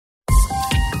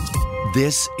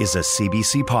This is a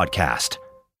CBC podcast.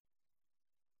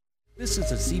 This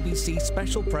is a CBC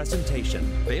special presentation,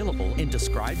 available in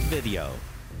described video.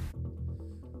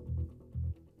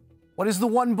 What is the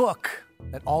one book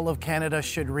that all of Canada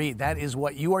should read? That is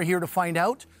what you are here to find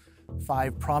out.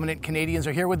 5 prominent Canadians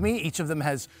are here with me. Each of them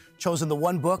has chosen the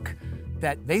one book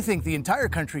that they think the entire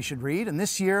country should read. And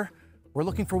this year, we're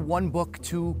looking for one book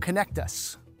to connect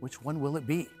us. Which one will it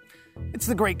be? It's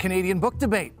the Great Canadian Book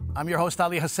Debate. I'm your host,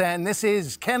 Ali Hassan. This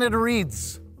is Canada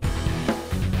Reads.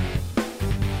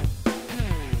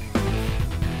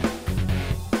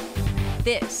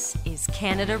 This is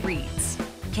Canada Reads,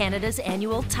 Canada's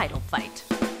annual title fight.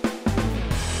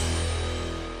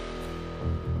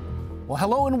 Well,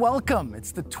 hello and welcome.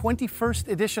 It's the 21st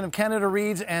edition of Canada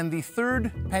Reads and the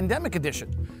 3rd pandemic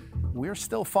edition. We're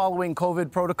still following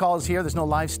COVID protocols here. There's no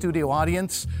live studio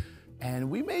audience.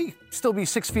 And we may still be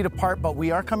 6 feet apart, but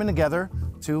we are coming together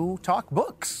to talk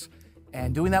books.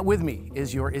 And doing that with me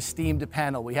is your esteemed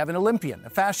panel. We have an Olympian, a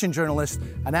fashion journalist,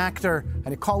 an actor,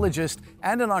 an ecologist,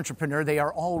 and an entrepreneur. They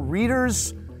are all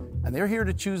readers, and they're here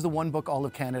to choose the one book all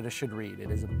of Canada should read.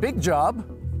 It is a big job,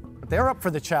 but they're up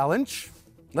for the challenge.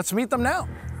 Let's meet them now.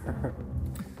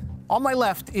 On my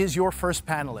left is your first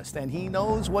panelist, and he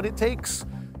knows what it takes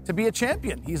to be a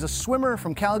champion. He's a swimmer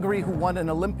from Calgary who won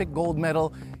an Olympic gold medal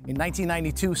in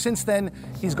 1992. Since then,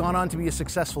 he's gone on to be a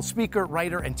successful speaker,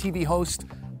 writer, and TV host.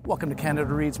 Welcome to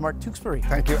Canada Reads, Mark Tewksbury.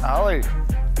 Thank you, Ali.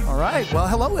 All right. Well,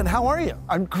 hello, and how are you?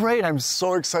 I'm great. I'm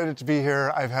so excited to be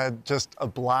here. I've had just a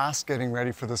blast getting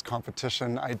ready for this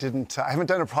competition. I haven't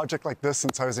done a project like this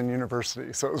since I was in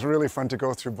university, so it was really fun to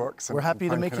go through books. We're happy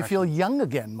to make you feel young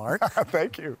again, Mark.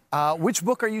 Thank you. Which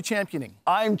book are you championing?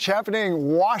 I'm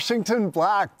championing Washington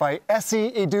Black by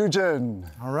Essie Edugyan.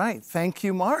 All right. Thank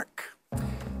you, Mark.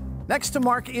 Next to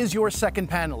Mark is your second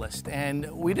panelist,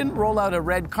 and we didn't roll out a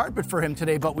red carpet for him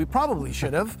today, but we probably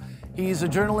should have. He's a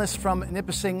journalist from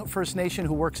Nipissing First Nation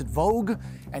who works at Vogue,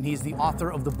 and he's the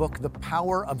author of the book, The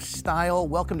Power of Style.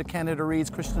 Welcome to Canada Reads,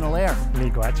 Christian Allaire.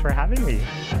 Miigwech for having me.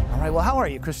 All right, well, how are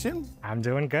you, Christian? I'm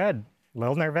doing good. A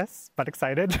little nervous, but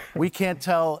excited. We can't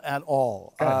tell at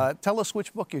all. Tell us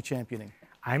which book you're championing.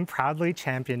 I'm proudly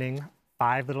championing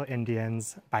 5 Little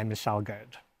Indians by Michelle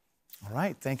Good. All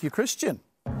right, thank you, Christian.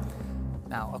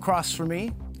 Now, across from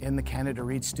me in the Canada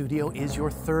Reads studio is your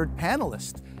third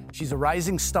panelist. She's a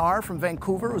rising star from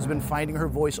Vancouver who's been finding her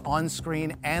voice on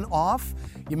screen and off.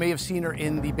 You may have seen her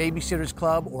in The Babysitter's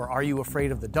Club or Are You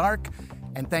Afraid of the Dark?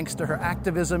 And thanks to her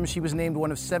activism, she was named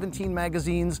one of 17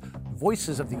 Magazine's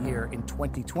Voices of the Year in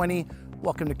 2020.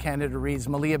 Welcome to Canada Reads,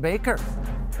 Malia Baker.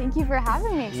 Thank you for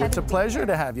having me. It's a pleasure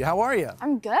to have you. How are you?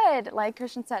 I'm good. Like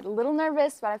Christian said, a little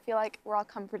nervous, but I feel like we're all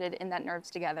comforted in that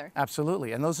nerves together.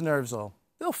 Absolutely. And those nerves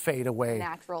they'll fade away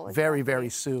natural, very, very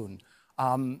soon.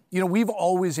 We've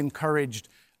always encouraged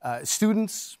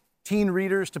students, teen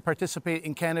readers to participate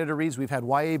in Canada Reads. We've had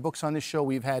YA books on this show.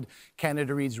 We've had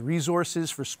Canada Reads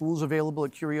resources for schools available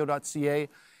at curio.ca.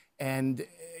 And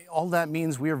all that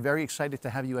means we are very excited to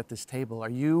have you at this table. Are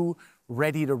you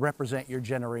ready to represent your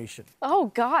generation?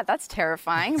 Oh, God, that's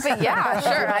terrifying. But yeah,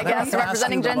 sure, I guess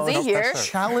representing Gen Z here.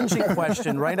 Challenging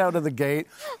question right out of the gate.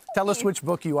 Tell us which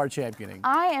book you are championing.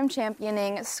 I am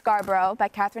championing Scarborough by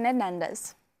Catherine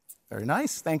Hernandez. Very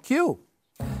nice. Thank you.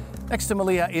 Next to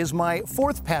Malia is my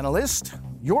fourth panelist,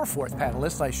 your fourth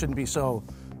panelist. I shouldn't be so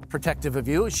protective of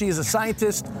you. She is a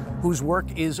scientist whose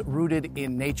work is rooted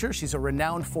in nature. She's a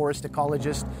renowned forest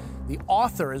ecologist, the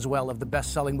author as well of the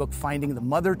best-selling book Finding the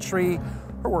Mother Tree.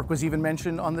 Her work was even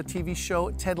mentioned on the TV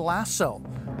show Ted Lasso.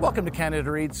 Welcome to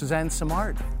Canada Reads, Suzanne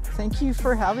Simard. Thank you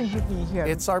for having me here.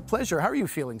 It's our pleasure. How are you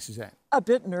feeling, Suzanne? A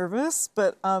bit nervous,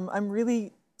 but I'm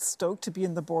really stoked to be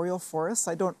in the boreal forest.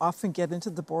 I don't often get into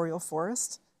the boreal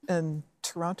forest, and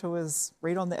Toronto is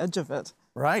right on the edge of it.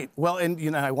 Right. Well,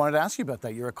 and I wanted to ask you about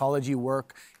that. Your ecology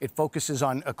work, it focuses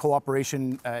on a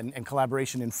cooperation and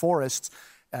collaboration in forests.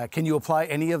 Can you apply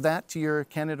any of that to your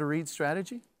Canada Reads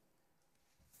strategy?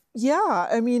 Yeah,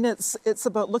 I mean, it's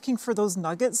about looking for those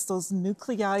nuggets, those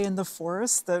nuclei in the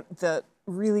forest that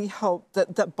really help,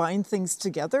 that bind things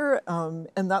together.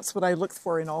 And that's what I look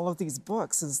for in all of these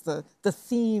books, is the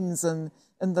themes and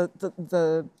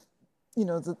the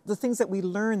things that we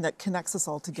learn that connects us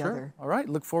all together. Sure. All right.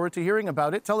 Look forward to hearing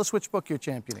about it. Tell us which book you're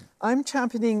championing. I'm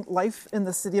championing Life in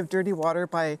the City of Dirty Water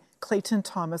by Clayton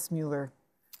Thomas Mueller.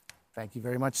 Thank you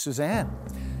very much, Suzanne.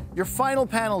 Your final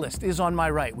panelist is on my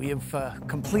right. We have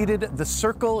completed the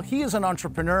circle. He is an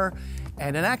entrepreneur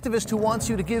and an activist who wants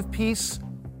you to give peace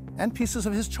and pieces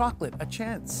of his chocolate a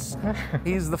chance.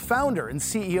 He's the founder and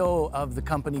CEO of the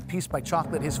company Peace by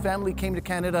Chocolate. His family came to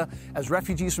Canada as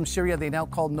refugees from Syria. They now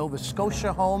call Nova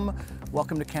Scotia home.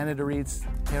 Welcome to Canada Reads,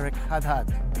 Tarek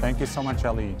Haddad. Thank you so much,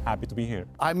 Ali. Happy to be here.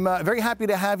 I'm very happy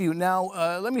to have you.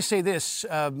 Now, let me say this.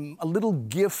 A little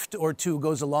gift or two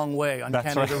goes a long way on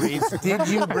That's Canada right. Reads. Did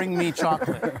you bring me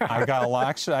chocolate? I got a lot.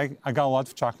 Actually, I got a lot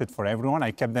of chocolate for everyone.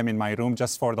 I kept them in my room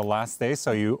just for the last day,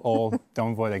 so you all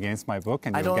don't vote against my book,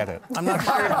 and you'll get it. I'm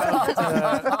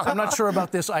not sure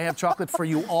about this. I have chocolate for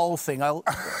you all thing. I'll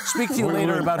speak to you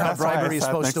later about how bribery is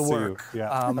supposed to work.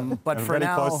 Yeah. But I'm for very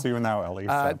now, close to you now, Ali.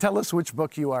 So. Tell us which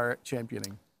book you are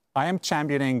championing. I am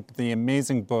championing the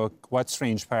amazing book What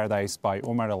Strange Paradise by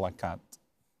Omar Al-Akkad.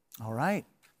 All right.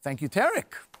 Thank you,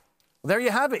 Tarek. Well, there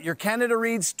you have it. Your Canada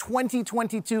Reads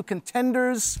 2022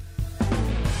 contenders.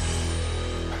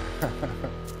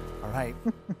 All right.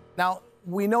 Now,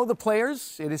 we know the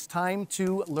players. It is time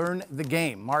to learn the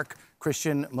game. Mark,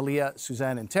 Christian, Malia,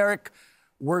 Suzanne, and Tarek.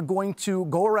 We're going to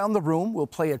go around the room. We'll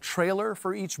play a trailer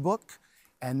for each book,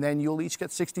 and then you'll each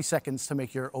get 60 seconds to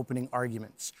make your opening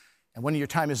arguments. And when your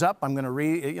time is up, I'm going to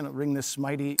ring this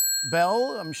mighty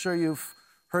bell. I'm sure you've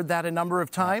heard that a number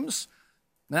of times.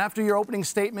 And after your opening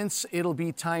statements, it'll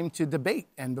be time to debate.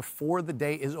 And before the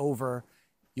day is over,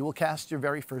 you will cast your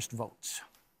very first votes.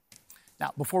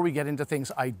 Now, before we get into things,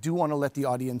 I do want to let the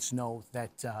audience know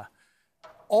that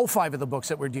all 5 of the books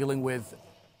that we're dealing with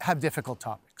have difficult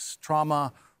topics: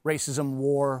 trauma, racism,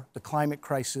 war, the climate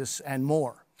crisis, and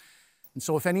more. And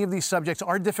so if any of these subjects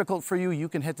are difficult for you, you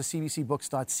can head to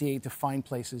cbcbooks.ca to find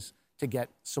places to get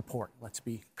support. Let's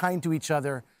be kind to each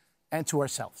other and to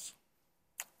ourselves.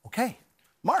 Okay.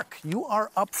 Mark, you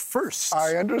are up first.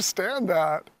 I understand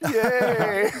that.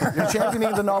 Yay! You're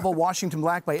championing the novel Washington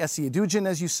Black by S.E. Adujan,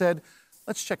 as you said.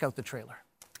 Let's check out the trailer.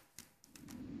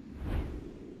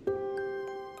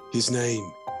 His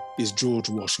name is George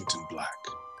Washington Black.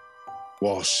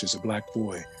 Wash is a black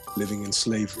boy living in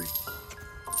slavery,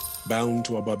 bound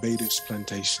to a Barbados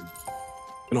plantation.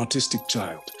 An autistic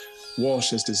child,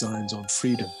 Wash has designs on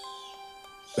freedom.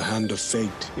 The hand of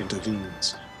fate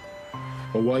intervenes.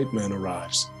 A white man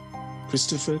arrives,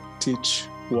 Christopher Titch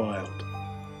Wilde.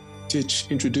 Titch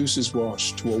introduces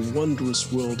Wash to a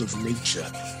wondrous world of nature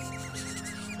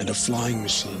and of flying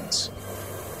machines.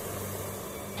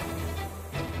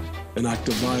 An act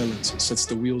of violence sets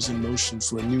the wheels in motion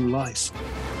for a new life.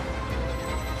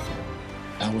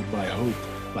 Powered by hope,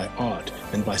 by art,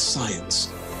 and by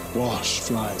science, Wash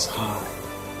flies high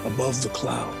above the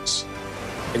clouds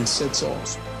and sets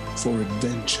off for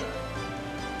adventure.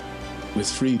 With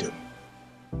freedom,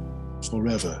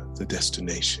 forever the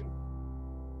destination.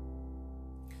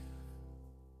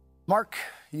 Mark,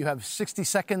 you have 60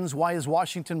 seconds. Why is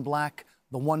Washington Black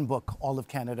the one book all of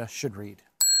Canada should read?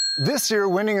 This year,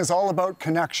 winning is all about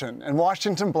connection, and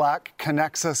Washington Black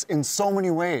connects us in so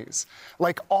many ways.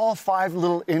 Like all 5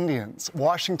 little Indians,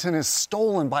 Washington is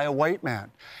stolen by a white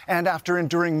man, and after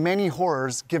enduring many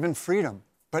horrors, given freedom.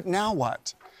 But now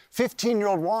what?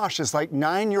 15-year-old Wash is like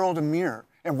 9-year-old Amir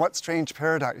in What Strange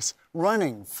Paradise,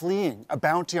 running, fleeing, a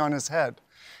bounty on his head.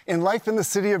 In Life in the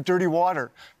City of Dirty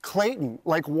Water, Clayton,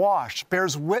 like Wash,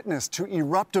 bears witness to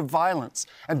eruptive violence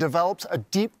and develops a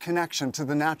deep connection to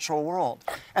the natural world.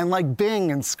 And like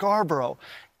Bing in Scarborough,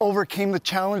 overcame the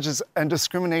challenges and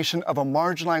discrimination of a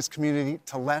marginalized community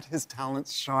to let his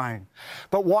talents shine.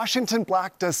 But Washington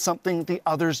Black does something the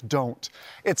others don't.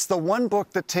 It's the one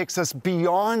book that takes us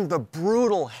beyond the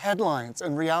brutal headlines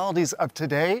and realities of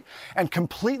today and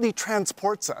completely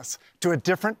transports us to a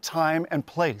different time and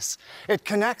place. It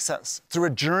connects us through a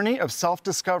journey of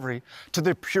self-discovery to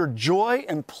the pure joy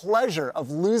and pleasure of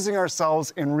losing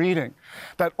ourselves in reading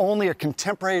that only a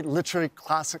contemporary literary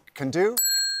classic can do.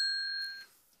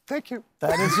 Thank you.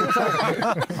 That is your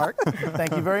time. Mark,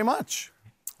 thank you very much.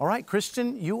 All right,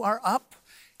 Christian, you are up.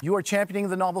 You are championing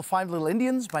the novel 5 Little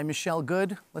Indians by Michelle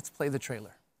Good. Let's play the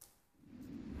trailer.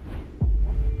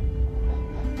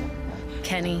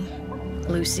 Kenny,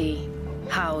 Lucy,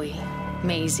 Howie,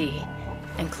 Maisie,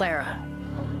 and Clara.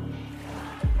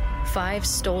 5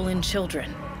 stolen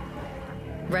children,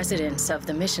 residents of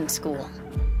the mission school.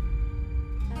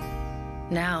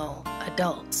 Now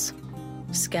adults,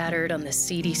 scattered on the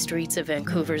seedy streets of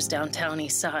Vancouver's downtown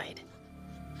east side,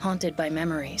 haunted by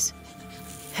memories,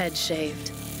 heads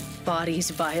shaved, bodies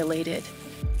violated,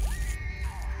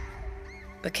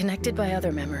 but connected by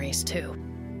other memories too,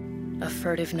 of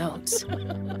furtive notes,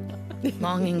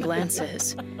 longing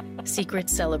glances, secret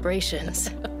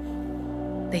celebrations.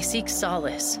 They seek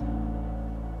solace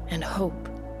and hope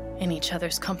in each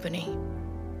other's company.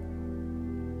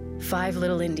 5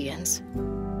 little Indians,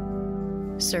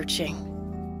 searching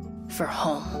for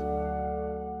home.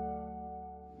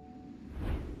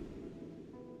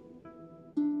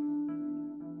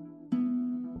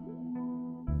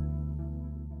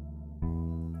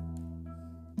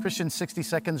 Christian, 60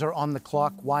 seconds are on the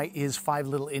clock. Why is Five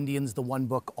Little Indians the one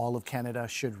book all of Canada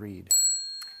should read?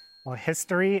 Well,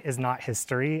 history is not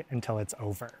history until it's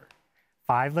over.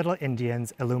 Five Little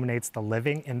Indians illuminates the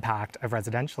living impact of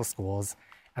residential schools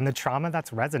and the trauma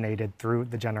that's resonated through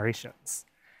the generations.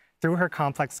 Through her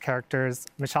complex characters,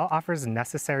 Michelle offers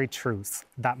necessary truths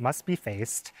that must be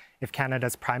faced if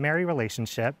Canada's primary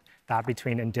relationship, that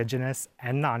between Indigenous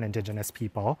and non-Indigenous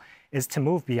people, is to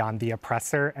move beyond the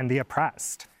oppressor and the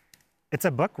oppressed. It's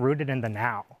a book rooted in the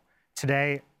now.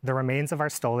 Today, the remains of our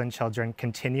stolen children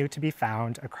continue to be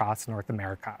found across North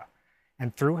America.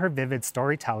 And through her vivid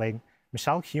storytelling,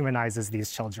 Michelle humanizes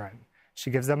these children.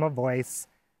 She gives them a voice,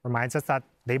 reminds us that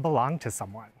they belong to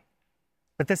someone.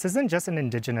 But this isn't just an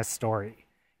Indigenous story.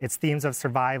 Its themes of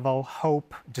survival,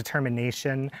 hope,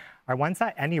 determination are ones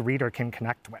that any reader can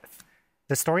connect with.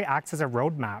 The story acts as a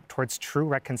roadmap towards true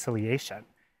reconciliation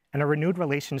and a renewed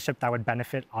relationship that would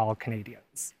benefit all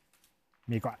Canadians.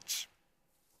 Miigwech.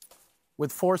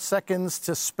 With 4 seconds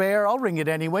to spare, I'll ring it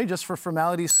anyway, just for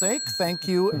formality's sake. Thank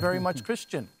you very much,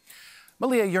 Christian.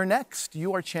 Malia, you're next.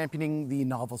 You are championing the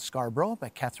novel Scarborough by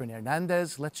Catherine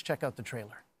Hernandez. Let's check out the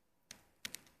trailer.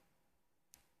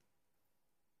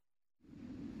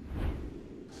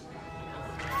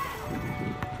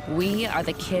 We are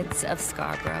the kids of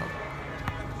Scarborough,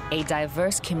 a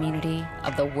diverse community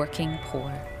of the working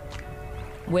poor,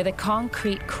 where the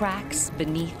concrete cracks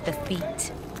beneath the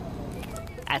feet.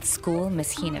 At school,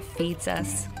 Miss Hina feeds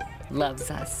us,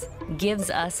 loves us, gives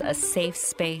us a safe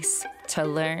space to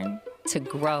learn, to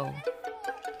grow.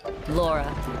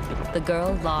 Laura, the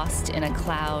girl lost in a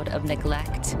cloud of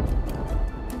neglect.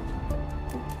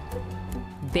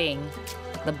 Bing,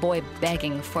 the boy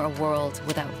begging for a world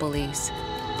without bullies.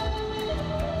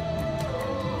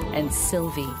 And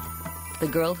Sylvie, the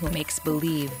girl who makes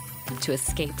believe to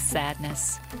escape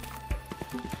sadness.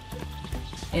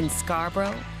 In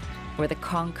Scarborough, where the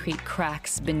concrete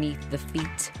cracks beneath the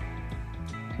feet,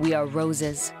 we are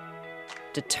roses,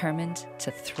 determined to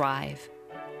thrive.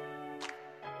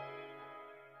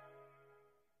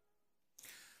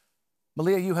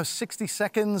 Malia, you have 60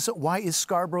 seconds. Why is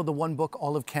Scarborough the one book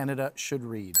all of Canada should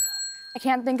read? I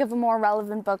can't think of a more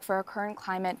relevant book for our current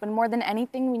climate, but more than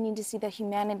anything, we need to see the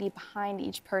humanity behind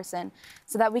each person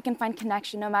so that we can find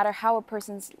connection no matter how a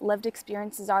person's lived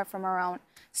experiences are from our own.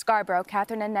 Scarborough,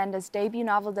 Catherine Hernandez's debut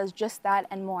novel, does just that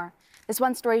and more. This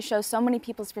one story shows so many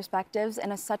people's perspectives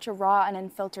in such a raw and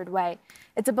unfiltered way.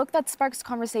 It's a book that sparks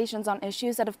conversations on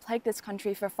issues that have plagued this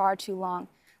country for far too long,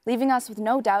 leaving us with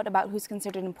no doubt about who's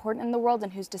considered important in the world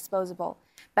and who's disposable.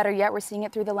 Better yet, we're seeing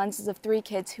it through the lenses of 3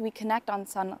 kids who we connect on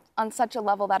such a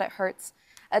level that it hurts.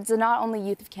 It's not only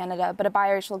youth of Canada, but a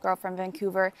biracial girl from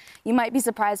Vancouver. You might be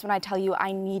surprised when I tell you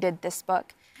I needed this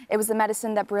book. It was the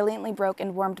medicine that brilliantly broke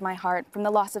and warmed my heart from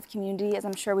the loss of community, as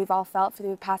I'm sure we've all felt for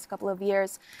the past couple of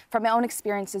years, from my own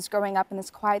experiences growing up in this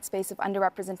quiet space of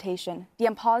underrepresentation. The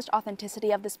unpolished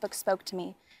authenticity of this book spoke to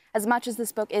me. As much as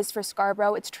this book is for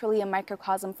Scarborough, it's truly a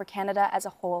microcosm for Canada as a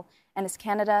whole. And as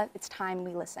Canada, it's time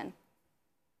we listen.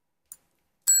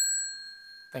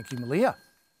 Thank you, Malia.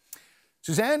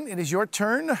 Suzanne, it is your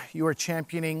turn. You are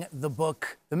championing the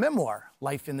book, the memoir,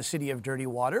 Life in the City of Dirty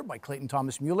Water by Clayton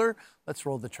Thomas Mueller. Let's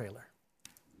roll the trailer.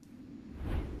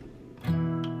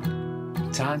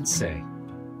 Tansei.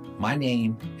 My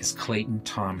name is Clayton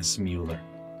Thomas Mueller.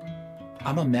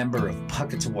 I'm a member of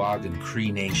Puckatawagan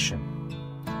Cree Nation.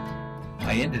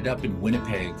 I ended up in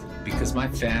Winnipeg because my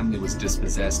family was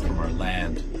dispossessed from our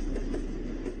land.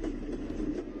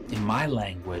 In my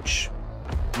language,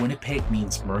 Winnipeg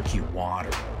means murky water,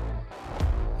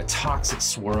 a toxic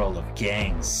swirl of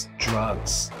gangs,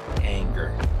 drugs,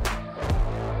 anger.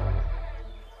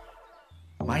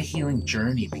 My healing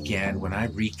journey began when I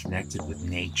reconnected with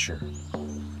nature.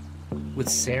 With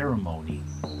ceremony,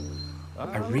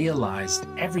 I realized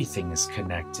everything is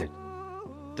connected.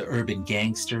 The urban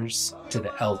gangsters to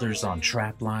the elders on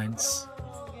trap lines,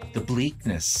 the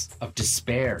bleakness of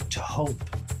despair to hope.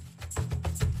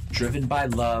 Driven by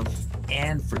love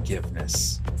and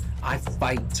forgiveness, I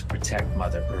fight to protect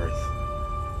Mother Earth.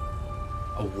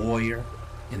 A warrior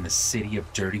in the city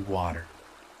of dirty water.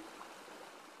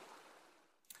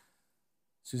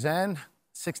 Suzanne,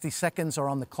 60 seconds are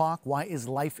on the clock. Why is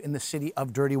Life in the City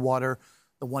of Dirty Water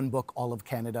the one book all of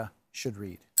Canada should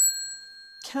read?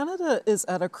 Canada is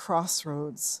at a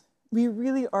crossroads. We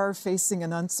really are facing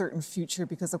an uncertain future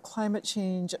because of climate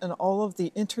change and all of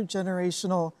the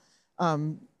intergenerational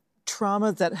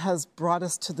trauma that has brought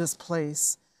us to this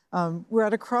place. We're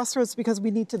at a crossroads because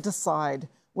we need to decide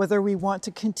whether we want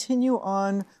to continue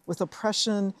on with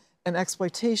oppression and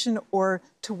exploitation or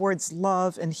towards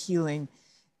love and healing.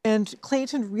 And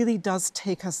Clayton really does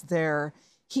take us there.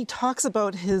 He talks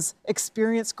about his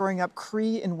experience growing up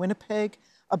Cree in Winnipeg,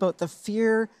 about the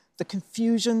fear, the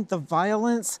confusion, the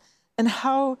violence, and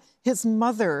how his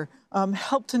mother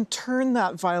helped him turn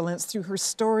that violence through her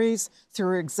stories, through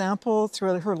her example,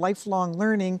 through her lifelong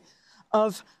learning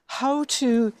of how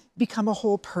to become a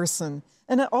whole person.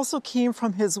 And it also came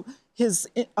from his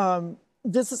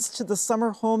visits to the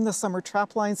summer home, the summer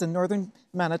trap lines in northern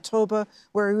Manitoba,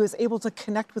 where he was able to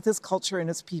connect with his culture and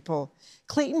his people.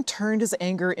 Clayton turned his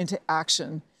anger into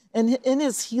action. And in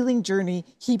his healing journey,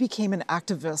 he became an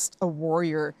activist, a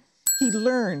warrior. He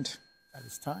learned. That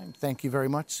is time. Thank you very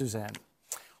much, Suzanne.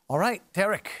 All right,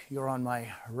 Tarek, you're on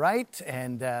my right,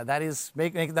 and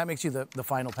that makes you the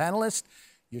final panelist.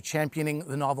 You're championing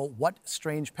the novel What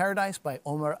Strange Paradise by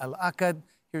Omar Al-Akkad.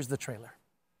 Here's the trailer.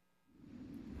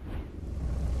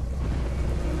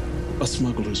 A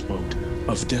smuggler's boat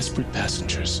of desperate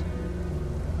passengers.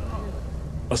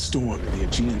 A storm in the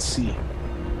Aegean Sea.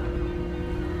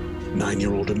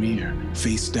 9-year-old Amir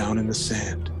face down in the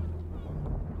sand.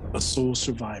 A sole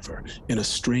survivor in a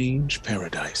strange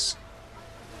paradise.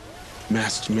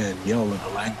 Masked men yell in a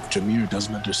language Amir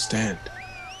doesn't understand.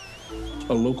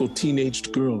 A local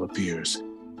teenaged girl appears.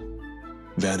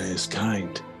 Vanna is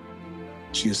kind.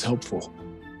 She is helpful.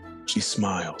 She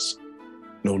smiles.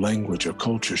 No language or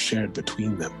culture shared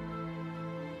between them.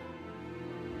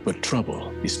 But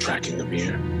trouble is tracking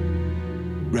Amir.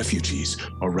 Refugees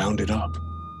are rounded up.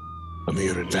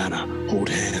 Amir and Vanna hold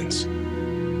hands.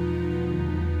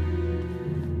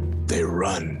 They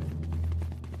run.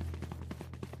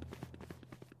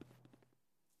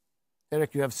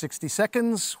 Eric, you have 60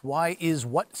 seconds. Why is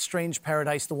What Strange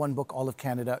Paradise the one book all of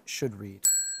Canada should read?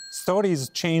 Stories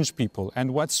change people,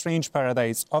 and What Strange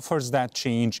Paradise offers that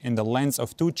change in the lens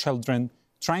of two children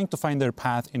trying to find their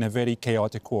path in a very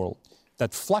chaotic world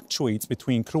that fluctuates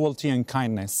between cruelty and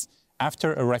kindness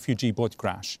after a refugee boat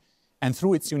crash. And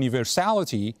through its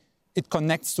universality, it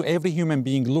connects to every human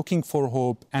being looking for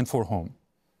hope and for home.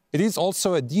 It is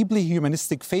also a deeply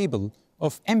humanistic fable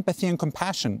of empathy and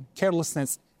compassion,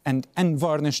 carelessness and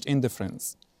unvarnished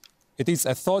indifference. It is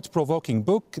a thought-provoking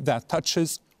book that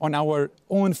touches on our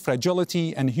own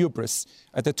fragility and hubris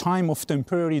at a time of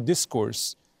temporary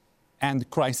discourse and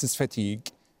crisis fatigue.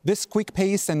 This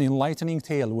quick-paced and enlightening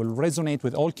tale will resonate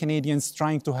with all Canadians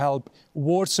trying to help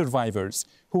war survivors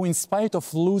who, in spite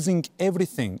of losing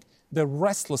everything, their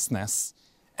restlessness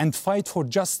and fight for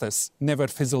justice never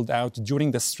fizzled out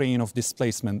during the strain of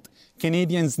displacement.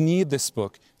 Canadians need this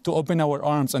book to open our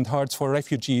arms and hearts for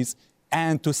refugees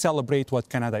and to celebrate what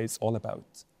Canada is all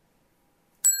about.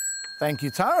 Thank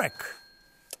you, Tarek.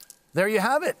 There you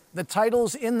have it, the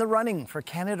titles in the running for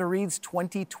Canada Reads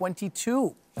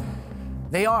 2022.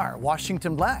 They are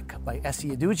Washington Black by Essie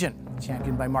Adujan,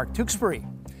 championed by Mark Tewksbury.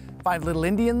 Five Little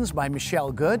Indians by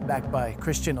Michelle Good, backed by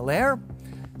Christian Allaire.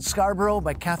 Scarborough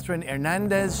by Catherine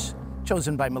Hernandez,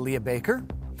 chosen by Malia Baker.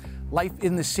 Life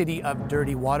in the City of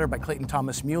Dirty Water by Clayton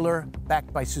Thomas Mueller,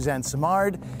 backed by Suzanne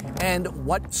Simard. And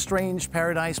What Strange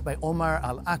Paradise by Omar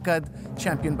Al-Akkad,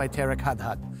 championed by Tarek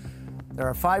Hadhad. There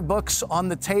are 5 books on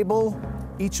the table,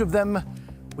 each of them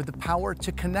with the power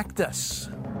to connect us.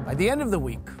 By the end of the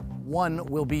week, one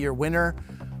will be your winner,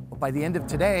 but by the end of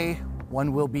today,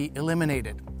 one will be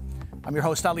eliminated. I'm your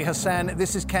host, Ali Hassan.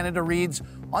 This is Canada Reads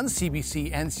on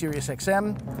CBC and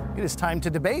SiriusXM. It is time to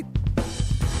debate.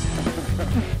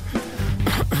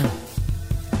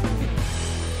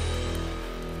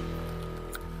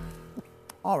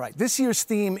 All right, this year's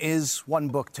theme is one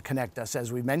book to connect us,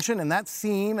 as we mentioned, and that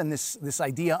theme and this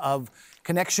idea of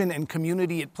connection and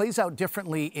community, it plays out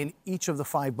differently in each of the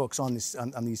 5 books on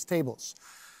these tables.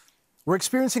 We're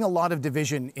experiencing a lot of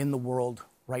division in the world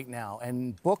right now,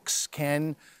 and books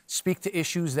can speak to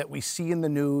issues that we see in the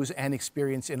news and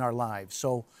experience in our lives.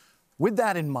 So with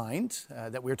that in mind,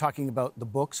 that we're talking about the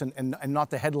books and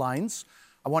not the headlines,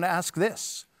 I want to ask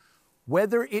this.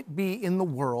 Whether it be in the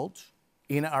world,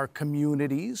 in our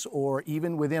communities, or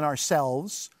even within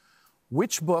ourselves,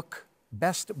 which book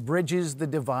best bridges the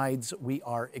divides we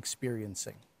are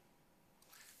experiencing?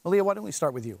 Malia, why don't we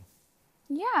start with you?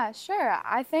 Yeah, sure.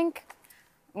 I think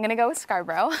I'm going to go with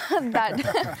Scarborough.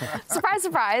 Surprise,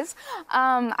 surprise.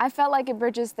 I felt like it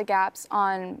bridges the gaps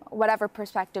on whatever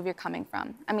perspective you're coming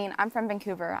from. I mean, I'm from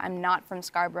Vancouver. I'm not from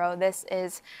Scarborough. This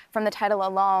is, from the title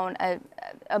alone,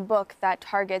 a book that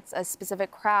targets a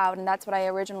specific crowd, and that's what I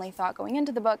originally thought going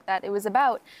into the book that it was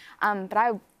about. But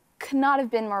I could not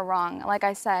have been more wrong. Like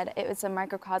I said, it was a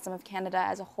microcosm of Canada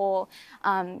as a whole.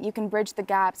 You can bridge the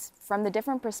gaps from the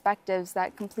different perspectives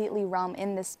that completely realm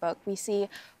in this book. We see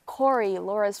Corey,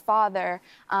 Laura's father,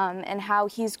 and how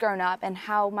he's grown up and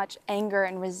how much anger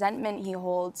and resentment he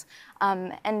holds,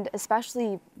 and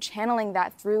especially channeling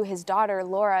that through his daughter,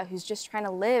 Laura, who's just trying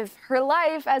to live her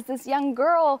life as this young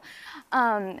girl.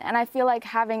 And I feel like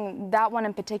having that one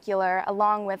in particular,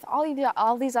 along with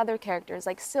all these other characters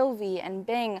like Sylvie and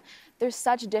Bing, there's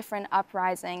such different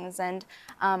uprisings, and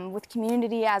with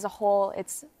community as a whole,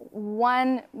 it's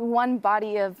one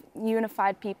body of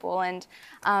unified people, and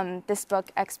this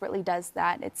book expertly does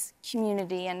that. It's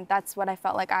community, and that's what I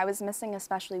felt like I was missing,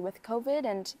 especially with COVID,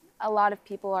 and a lot of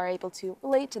people are able to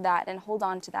relate to that and hold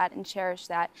on to that and cherish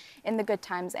that in the good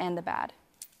times and the bad.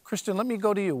 Kristen, let me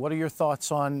go to you. What are your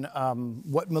thoughts on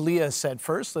what Malia said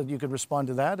first, that you could respond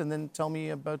to that, and then tell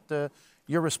me about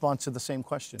your response to the same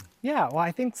question? Yeah, well,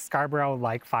 I think Scarborough,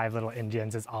 like Five Little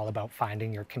Indians, is all about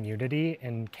finding your community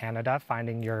in Canada,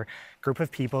 finding your group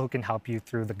of people who can help you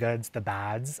through the goods, the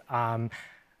bads.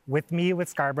 With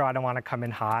Scarborough, I don't want to come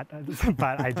in hot,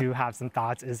 but I do have some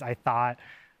thoughts, I thought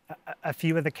a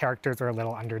few of the characters were a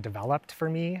little underdeveloped for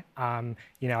me.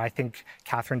 I think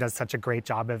Catherine does such a great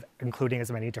job of including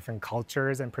as many different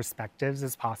cultures and perspectives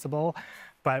as possible.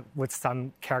 But with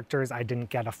some characters, I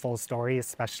didn't get a full story,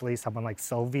 especially someone like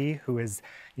Sylvie, who is,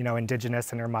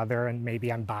 Indigenous and her mother, and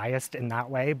maybe I'm biased in that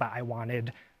way, but I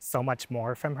wanted so much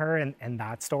more from her in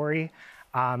that story.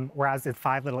 Whereas with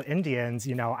Five Little Indians,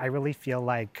 I really feel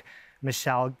like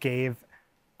Michelle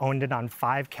owned it on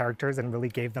 5 characters and really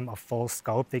gave them a full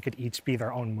scope. They could each be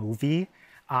their own movie.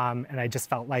 And I just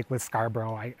felt like with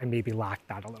Scarborough, I maybe lacked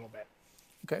that a little bit.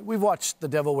 Okay, we've watched The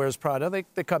Devil Wears Prada.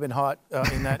 They come in hot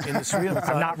in that industry.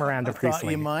 I'm not Miranda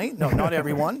Priestley. You might. No, not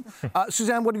everyone.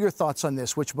 Suzanne, what are your thoughts on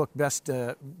this? Which book best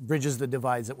bridges the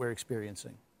divides that we're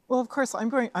experiencing? Well, of course,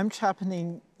 I'm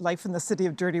championing Life in the City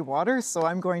of Dirty Water, so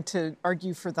I'm going to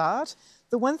argue for that.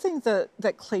 The one thing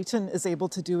that Clayton is able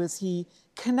to do is he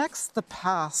connects the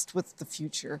past with the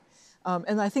future.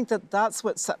 And I think that's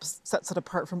what sets it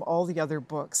apart from all the other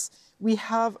books. We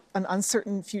have an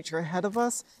uncertain future ahead of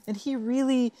us, and he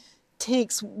really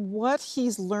takes what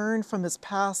he's learned from his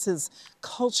past, his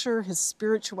culture, his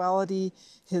spirituality,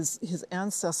 his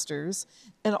ancestors,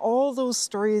 and all those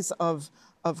stories of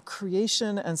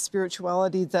creation and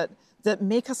spirituality that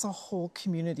make us a whole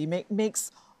community,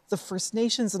 makes the First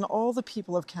Nations and all the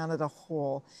people of Canada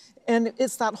whole. And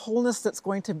it's that wholeness that's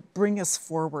going to bring us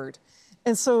forward.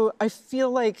 And so I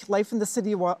feel like Life in the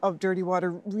City of Dirty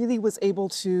Water really was able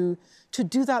to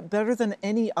do that better than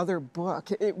any other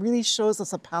book. It really shows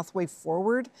us a pathway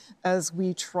forward as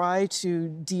we try to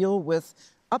deal with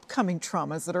upcoming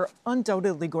traumas that are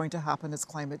undoubtedly going to happen as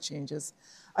climate changes.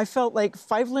 I felt like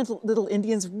Five Little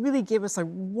Indians really gave us a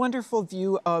wonderful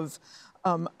view of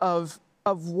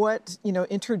what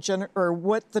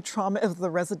what the trauma of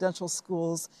the residential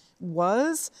schools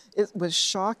was. It was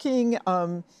shocking.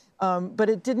 But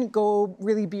it didn't go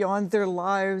really beyond their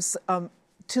lives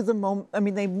to the moment. I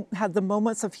mean, they had the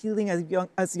moments of healing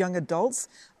as young adults,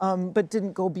 but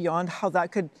didn't go beyond how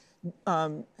that could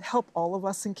help all of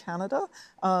us in Canada.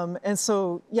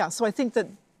 So I think that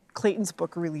Clayton's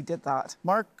book really did that.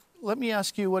 Mark, let me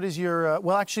ask you, what is your?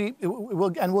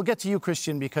 We'll get to you,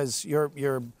 Christian, because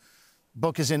your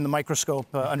book is in the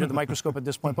microscope, under the microscope at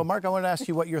this point. But Mark, I want to ask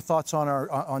you what your thoughts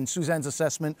on Suzanne's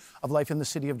assessment of Life in the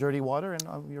City of Dirty Water and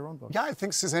of your own book. Yeah, I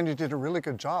think Suzanne, you did a really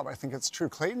good job. I think it's true.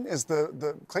 Clayton's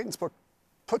book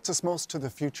puts us most to the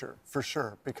future, for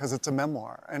sure, because it's a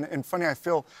memoir. And funny, I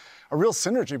feel a real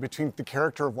synergy between the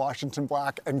character of Washington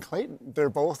Black and Clayton. They're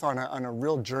both on a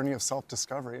real journey of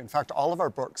self-discovery. In fact, all of our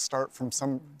books start from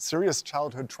some serious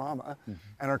childhood trauma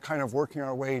and are kind of working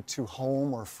our way to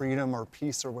home or freedom or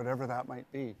peace or whatever that might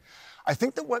be. I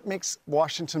think that what makes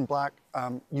Washington Black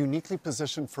uniquely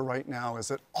positioned for right now is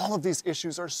that all of these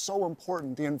issues are so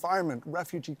important. The environment,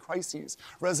 refugee crises,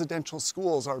 residential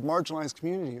schools, our marginalized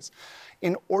communities.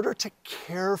 In order to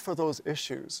care for those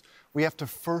issues, we have to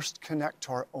first connect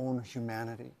to our own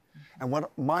humanity. And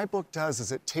what my book does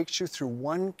is it takes you through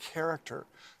one character,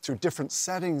 through different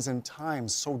settings and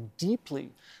times so deeply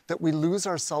that we lose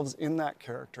ourselves in that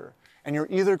character. And you're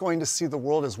either going to see the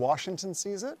world as Washington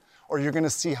sees it, or you're going to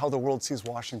see how the world sees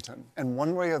Washington. And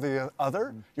one way or the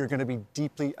other, you're going to be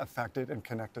deeply affected and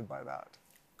connected by that.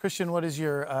 Christian, what is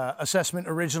your assessment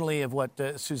originally of what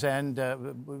Suzanne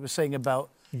was saying about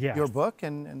your book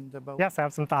and about? Yes, I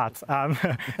have some thoughts.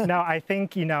 No, I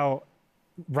think,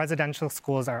 residential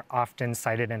schools are often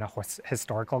cited in a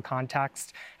historical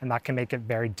context, and that can make it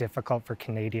very difficult for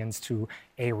Canadians to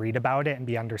A, read about it and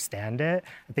B, understand it.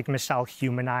 I think Michelle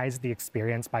humanized the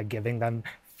experience by giving them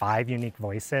 5 unique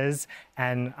voices.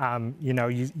 And,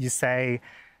 you say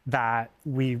that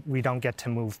we don't get to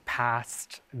move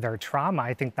past their trauma.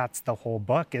 I think that's the whole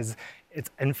book. It's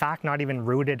in fact not even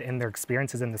rooted in their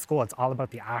experiences in the school. It's all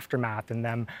about the aftermath and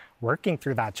them working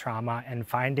through that trauma and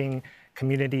finding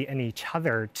community in each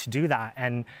other to do that.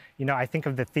 And, I think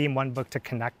of the theme, One Book to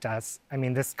Connect Us. I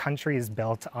mean, this country is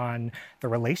built on the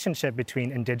relationship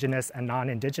between Indigenous and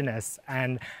non-Indigenous.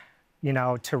 And,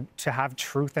 to have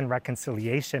truth and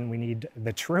reconciliation, we need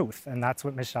the truth. And that's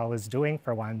what Michelle is doing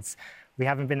for once. We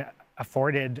haven't been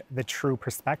afforded the true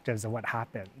perspectives of what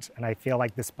happened. And I feel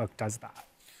like this book does that.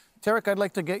 Tarek, I'd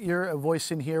like to get your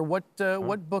voice in here. What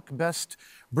book best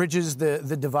bridges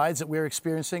the divides that we're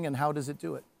experiencing, and how does it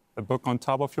do it? The book on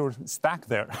top of your stack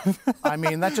there. I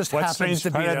mean, that just happens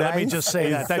to be there. Let me just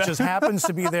say that. That just happens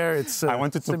to be there. I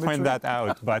wanted to point that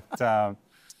out, but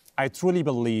I truly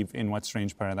believe in What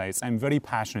Strange Paradise. I'm very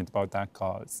passionate about that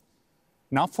cause.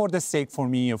 Not for the sake for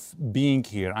me of being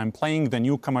here. I'm playing the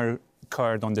newcomer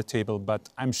card on the table, but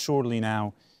I'm surely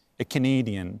now a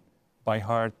Canadian by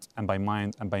heart and by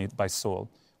mind and by soul.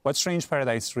 What Strange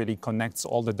Paradise really connects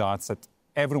all the dots that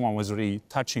everyone was really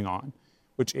touching on,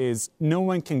 which is no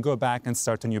one can go back and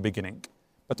start a new beginning,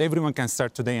 but everyone can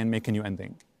start today and make a new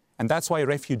ending. And that's why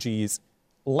refugees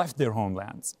left their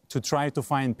homelands to try to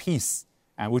find peace,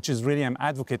 which is really I'm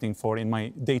advocating for in my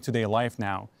day-to-day life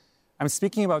now. I'm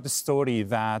speaking about a story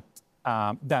that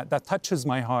touches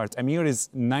my heart. Amir is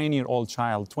a 9-year-old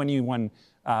child, 21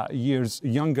 years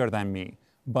younger than me.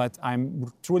 But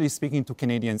I'm truly speaking to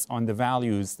Canadians on the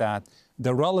values that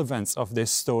the relevance of this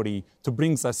story to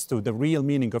brings us to the real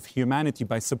meaning of humanity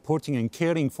by supporting and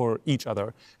caring for each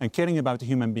other and caring about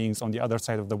human beings on the other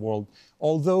side of the world.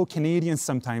 Although Canadians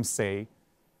sometimes say,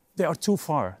 they are too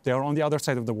far. They are on the other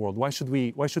side of the world. Why should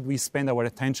we spend our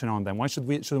attention on them?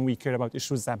 Shouldn't we care about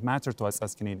issues that matter to us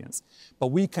as Canadians? But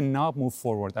we cannot move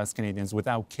forward as Canadians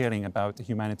without caring about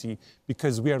humanity,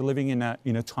 because we are living in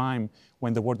a time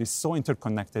when the world is so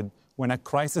interconnected. When a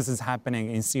crisis is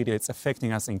happening in Syria, it's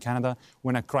affecting us in Canada.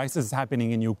 When a crisis is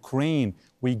happening in Ukraine,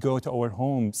 we go to our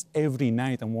homes every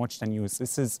night and watch the news.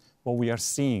 This is what we are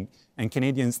seeing. And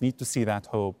Canadians need to see that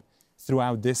hope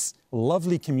throughout this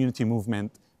lovely community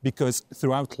movement, because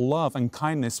throughout love and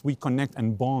kindness, we connect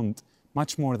and bond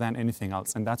much more than anything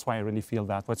else. And that's why I really feel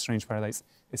that What Strange Paradise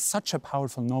is such a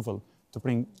powerful novel to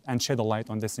bring and shed a light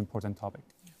on this important topic.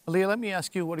 Aaliyah, let me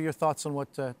ask you, what are your thoughts on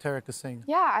what Tarek is saying?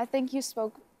 Yeah, I think you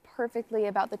spoke perfectly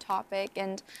about the topic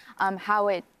and how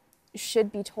it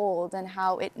should be told and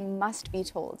how it must be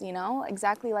told,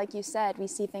 Exactly like you said, we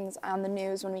see things on the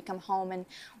news when we come home and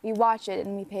we watch it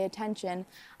and we pay attention.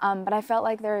 But I felt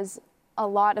like there's a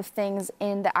lot of things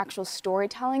in the actual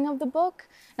storytelling of the book,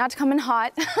 not to come in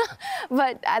hot,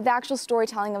 but the actual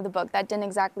storytelling of the book that didn't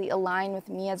exactly align with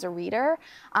me as a reader.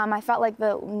 I felt like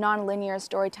the non-linear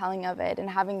storytelling of it and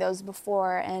having those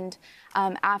before and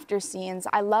after scenes,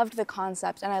 I loved the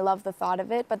concept and I loved the thought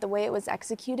of it, but the way it was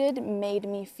executed made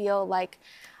me feel like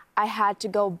I had to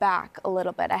go back a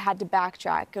little bit. I had to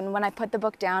backtrack. And when I put the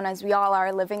book down, as we all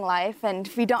are living life,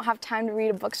 and we don't have time to read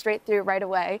a book straight through right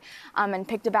away, and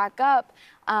picked it back up,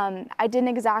 I didn't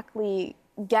exactly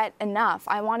get enough.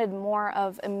 I wanted more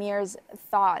of Amir's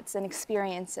thoughts and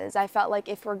experiences. I felt like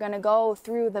if we're going to go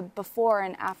through the before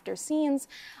and after scenes,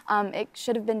 it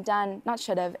should have been done, not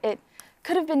should have, it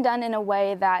could have been done in a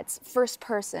way that's first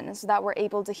person so that we're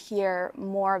able to hear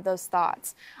more of those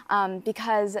thoughts.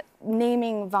 Because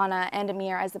naming Vanna and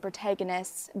Amir as the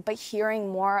protagonists, but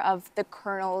hearing more of the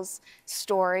Colonel's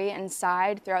story and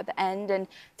side throughout the end and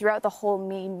throughout the whole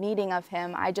meeting of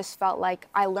him, I just felt like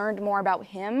I learned more about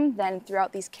him than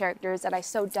throughout these characters that I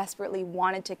so desperately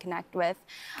wanted to connect with.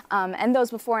 And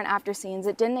those before and after scenes,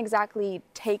 it didn't exactly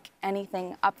take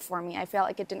anything up for me. I felt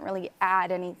like it didn't really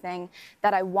add anything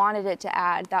that I wanted it to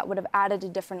add that would have added a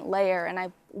different layer, and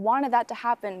I wanted that to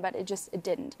happen, but it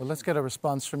didn't. Well, let's get a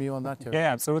response from you on that, Terry.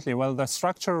 Yeah, absolutely. Well, the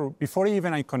structure, before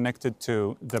even I connected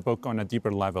to the book on a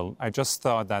deeper level, I just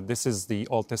thought that this is the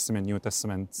Old Testament, New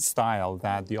Testament style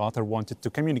that the author wanted to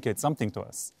communicate something to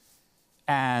us.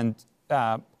 And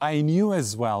I knew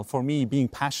as well, for me, being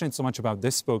passionate so much about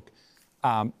this book,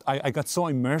 I got so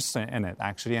immersed in it,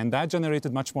 actually, and that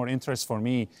generated much more interest for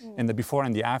me in the before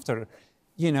and the after.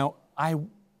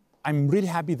 I'm really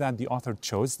happy that the author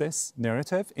chose this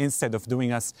narrative instead of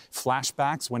doing us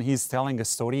flashbacks when he's telling a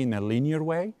story in a linear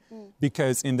way,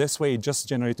 because in this way it just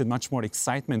generated much more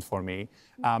excitement for me.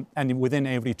 And within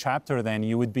every chapter then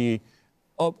you would be,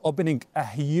 opening a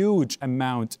huge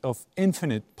amount of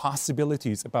infinite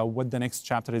possibilities about what the next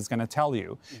chapter is going to tell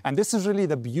you. And this is really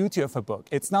the beauty of a book.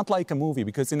 It's not like a movie,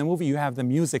 because in a movie you have the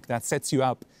music that sets you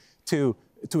up to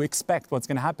expect what's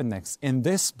going to happen next. In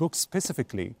this book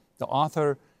specifically, the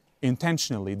author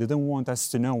intentionally didn't want us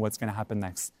to know what's going to happen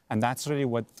next. And that's really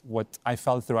what I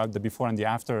felt throughout the before and the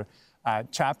after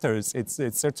chapters. It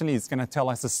certainly is going to tell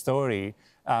us a story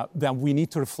that we need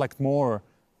to reflect more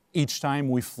each time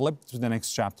we flip to the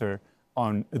next chapter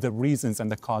on the reasons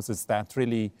and the causes that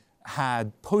really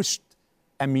had pushed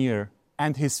Amir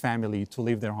and his family to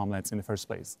leave their homelands in the first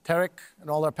place. Tarek and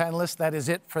all our panelists, that is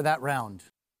it for that round.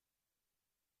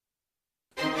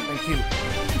 Thank you.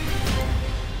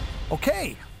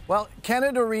 Okay. Well,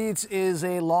 Canada Reads is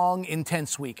a long,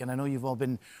 intense week, and I know you've all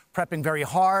been prepping very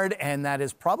hard, and that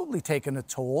has probably taken a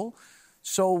toll.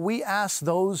 So we asked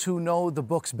those who know the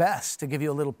books best to give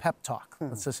you a little pep talk.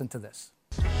 Let's listen to this.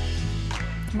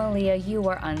 Malia, you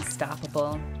are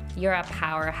unstoppable. You're a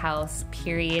powerhouse,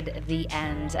 period, the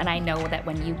end. And I know that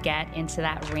when you get into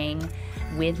that ring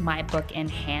with my book in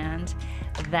hand,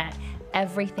 that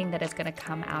everything that is going to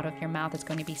come out of your mouth is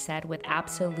going to be said with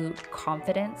absolute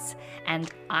confidence. And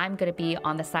I'm going to be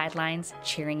on the sidelines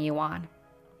cheering you on.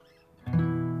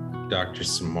 Dr.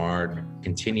 Samard,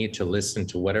 continue to listen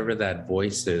to whatever that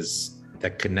voice is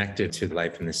that connected to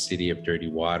life in the city of dirty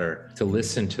water, to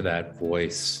listen to that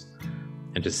voice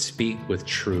and to speak with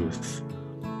truth,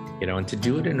 and to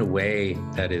do it in a way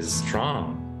that is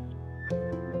strong.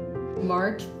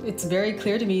 Mark, it's very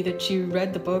clear to me that you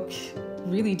read the book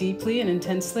really deeply and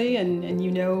intensely, and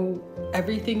you know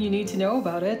everything you need to know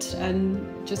about it,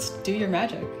 and just do your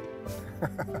magic.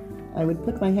 I would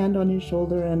put my hand on his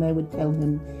shoulder and I would tell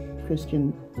him,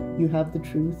 Christian, you have the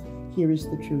truth. Here is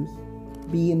the truth.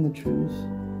 Be in the truth.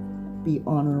 Be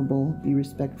honorable. Be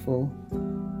respectful.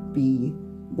 Be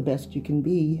the best you can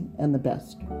be, and the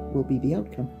best will be the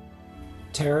outcome.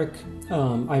 Tarek,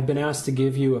 I've been asked to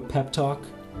give you a pep talk,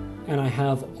 and I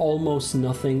have almost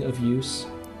nothing of use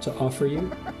to offer you.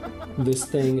 This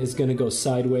thing is going to go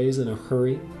sideways in a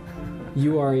hurry.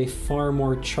 You are a far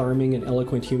more charming and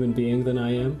eloquent human being than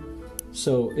I am.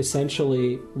 So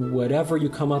essentially, whatever you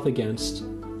come up against,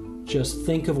 just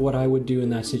think of what I would do in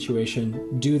that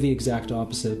situation, do the exact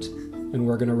opposite, and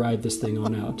we're going to ride this thing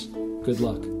on out. Good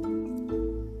luck.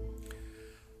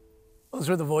 Those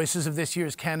are the voices of this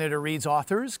year's Canada Reads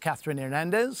authors: Catherine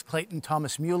Hernandez, Clayton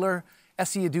Thomas Mueller,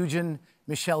 Essie Adujan,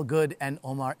 Michelle Good, and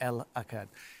Omar El Akkad.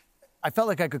 I felt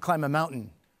like I could climb a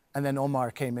mountain, and then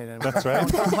Omar came in and that's right.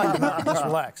 Don't climb the mountain, just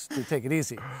relax, take it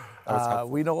easy.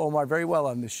 We know Omar very well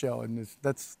on this show, and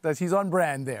that's he's on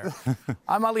brand there.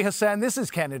 I'm Ali Hassan. This is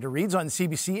Canada Reads on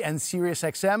CBC and Sirius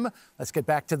XM. Let's get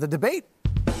back to the debate.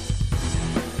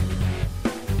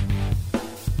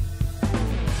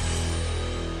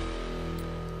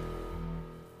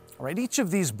 All right, each of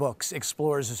these books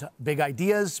explores big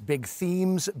ideas, big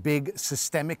themes, big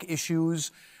systemic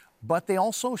issues, but they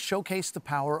also showcase the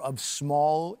power of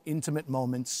small, intimate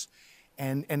moments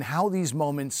and how these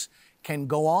moments can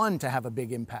go on to have a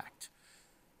big impact.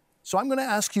 So I'm going to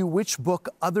ask you, which book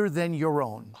other than your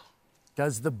own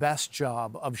does the best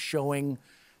job of showing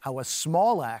how a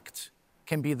small act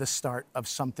can be the start of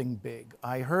something big?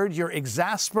 I heard your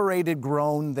exasperated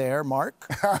groan there, Mark.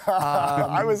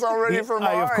 I was all ready for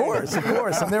mine. Of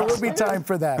course, and there will be time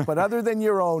for that. But other than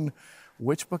your own,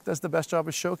 which book does the best job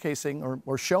of showcasing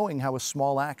or showing how a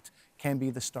small act can be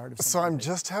the start of something So I'm big?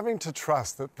 just having to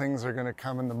trust that things are going to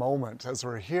come in the moment as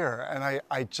we're here. And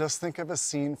I just think of a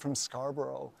scene from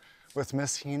Scarborough with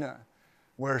Miss Hina,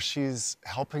 where she's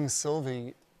helping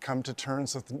Sylvie come to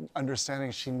terms with understanding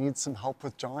she needs some help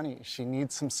with Johnny. She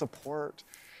needs some support.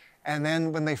 And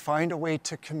then when they find a way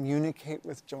to communicate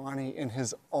with Johnny in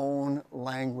his own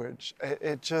language,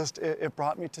 it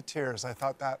brought me to tears. I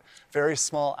thought that very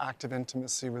small act of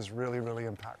intimacy was really, really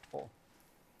impactful.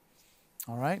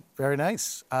 All right, very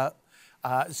nice.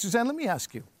 Suzanne, let me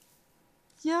ask you.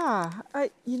 Yeah,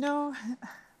 I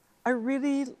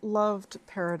really loved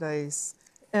Paradise.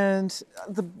 And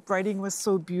the writing was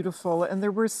so beautiful, and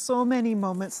there were so many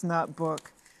moments in that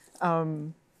book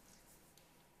that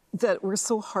were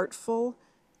so heartful.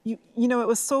 It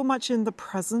was so much in the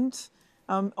present.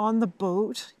 On the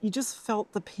boat, you just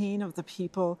felt the pain of the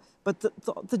people, but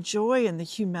the joy and the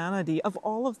humanity of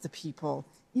all of the people.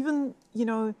 Even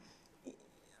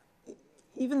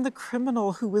the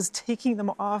criminal who was taking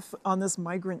them off on this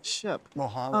migrant ship.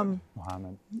 Mohammed.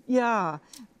 Yeah,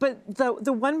 but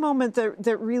the one moment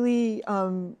that really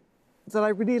that I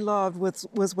really loved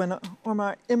was when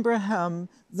Omar Ibrahim,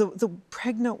 the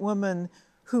pregnant woman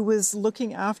who was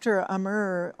looking after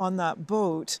Amr on that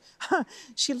boat,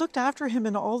 she looked after him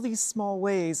in all these small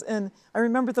ways. And I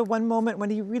remember the one moment when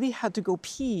he really had to go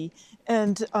pee,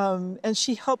 and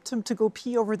she helped him to go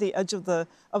pee over the edge of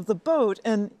the boat.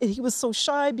 And he was so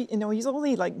shy, he's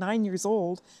only like 9 years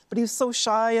old, but he was so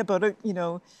shy about it,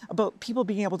 about people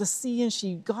being able to see. And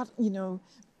she got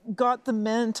the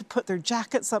men to put their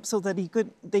jackets up so that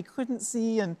they couldn't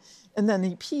see, and then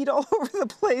he peed all over the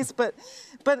place. But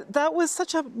that was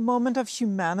such a moment of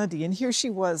humanity. And here she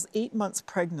was, 8 months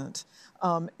pregnant.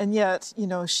 And yet,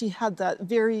 she had that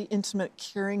very intimate,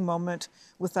 caring moment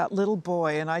with that little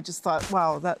boy. And I just thought,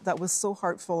 wow, that was so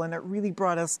heartful. And it really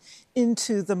brought us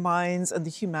into the minds and the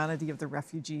humanity of the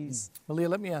refugees. Malia,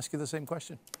 let me ask you the same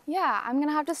question. Yeah, I'm going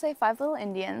to have to say Five Little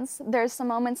Indians. There's some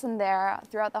moments in there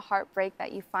throughout the heartbreak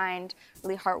that you find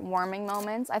really heartwarming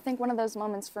moments. I think one of those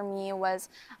moments for me was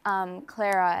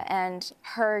Clara and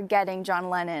her getting John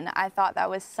Lennon. I thought that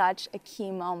was such a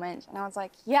key moment. And I was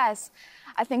like, yes,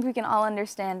 I think we can all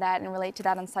understand that and relate to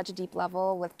that on such a deep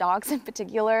level, with dogs in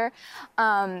particular.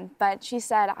 But she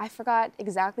said, I forgot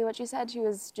exactly what she said. She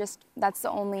was just, that's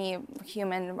the only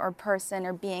human or person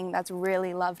or being that's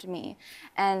really loved me.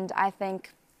 And I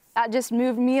think that just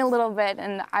moved me a little bit,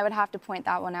 and I would have to point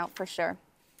that one out for sure.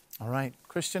 All right.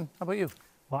 Christian, how about you?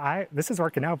 Well, this is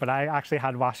working out, but I actually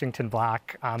had Washington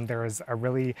Black. There was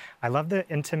I love the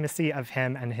intimacy of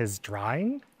him and his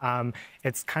drawing.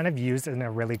 It's kind of used in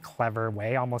a really clever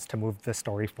way, almost to move the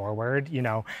story forward.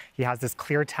 He has this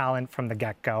clear talent from the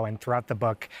get-go, and throughout the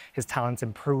book, his talent's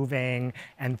improving,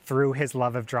 and through his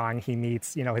love of drawing, he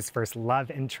meets, his first love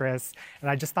interest. And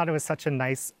I just thought it was such a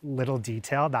nice little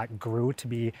detail that grew to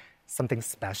be something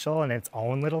special in its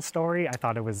own little story.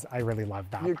 I really loved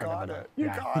that part of it. You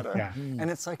got it. Yeah. And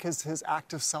it's like his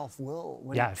act of self-will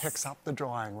when he picks up the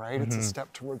drawing, right? It's a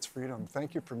step towards freedom.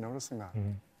 Thank you for noticing that.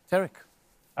 Derek?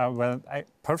 Well, it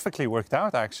perfectly worked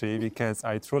out, actually, because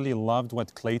I truly loved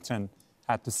what Clayton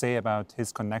had to say about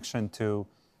his connection to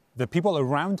the people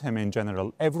around him in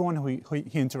general, everyone who he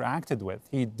interacted with.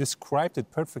 He described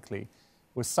it perfectly,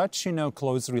 with such,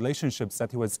 close relationships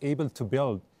that he was able to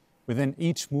build within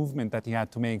each movement that he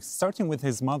had to make, starting with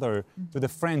his mother, to the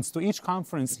friends, to each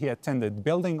conference he attended,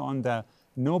 building on the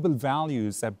noble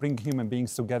values that bring human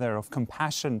beings together of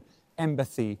compassion,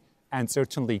 empathy, and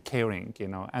certainly caring,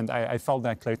 And I felt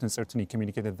that Clayton certainly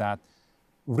communicated that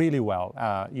really well.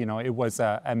 It was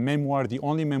a memoir, the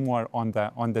only memoir on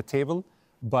the table,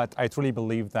 but I truly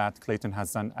believe that Clayton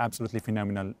has done absolutely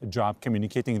phenomenal job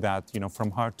communicating that,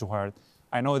 from heart to heart.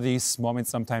 I know these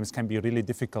moments sometimes can be really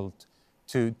difficult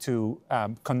to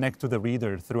connect to the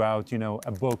reader throughout,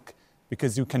 a book,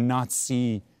 because you cannot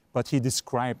see, but he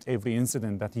described every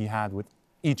incident that he had with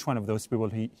each one of those people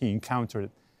he encountered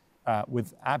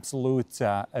with absolute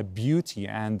beauty.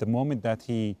 And the moment that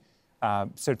he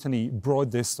certainly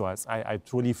brought this to us, I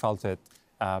truly felt it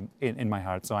in my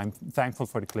heart. So I'm thankful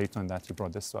for Clayton that he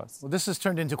brought this to us. Well, this has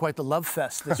turned into quite the love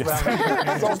fest, this round.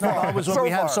 It's not always what we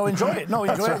have, so enjoy it. No,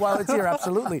 enjoy it while it's here,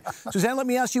 absolutely. Suzanne, let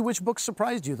me ask you, which book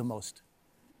surprised you the most?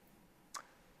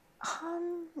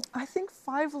 I think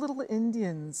Five Little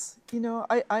Indians.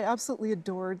 I absolutely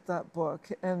adored that book.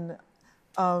 And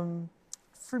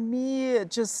for me, it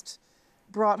just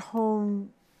brought home,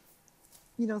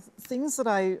 things that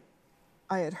I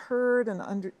had heard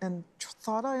and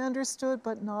thought I understood,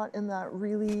 but not in that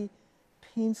really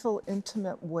painful,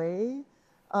 intimate way.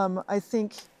 I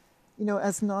think,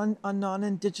 as a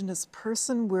non-Indigenous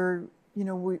person, we're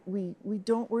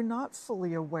not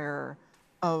fully aware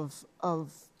of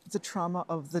the trauma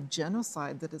of the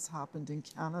genocide that has happened in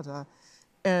Canada.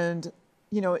 And,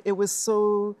 it was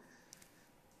so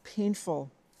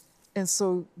painful and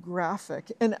so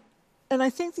graphic. And I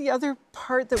think the other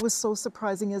part that was so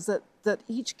surprising is that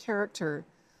each character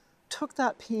took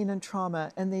that pain and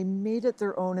trauma and they made it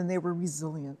their own, and they were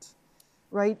resilient,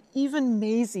 right? Even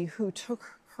Maisie, who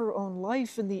took her own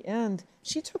life in the end,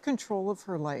 she took control of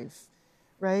her life,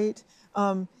 right?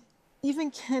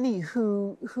 Even Kenny,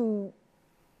 who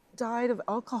died of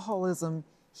alcoholism,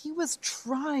 he was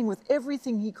trying with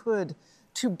everything he could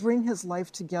to bring his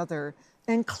life together.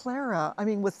 And Clara,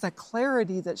 with the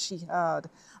clarity that she had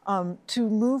to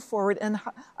move forward. And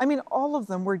all of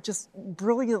them were just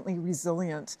brilliantly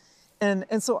resilient.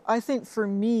 And so I think for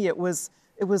me, it was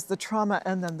the trauma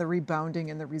and then the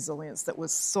rebounding and the resilience that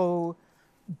was so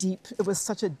deep. It was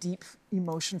such a deep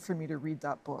emotion for me to read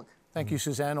that book. Thank you,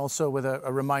 Suzanne. Also with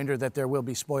a reminder that there will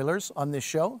be spoilers on this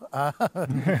show.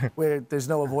 Where there's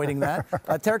no avoiding that.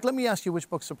 Tarek, let me ask you, which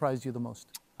book surprised you the most?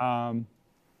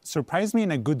 Surprised me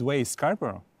in a good way,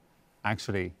 Scarborough,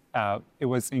 actually. It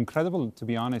was incredible, to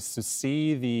be honest, to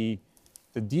see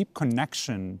the deep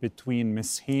connection between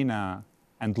Miss Hina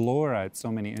and Laura at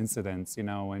so many incidents,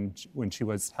 when she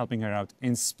was helping her out,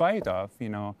 in spite of,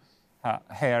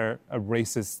 her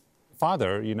racist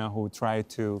father, who tried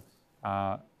to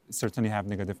certainly have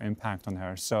negative impact on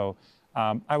her. So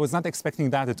I was not expecting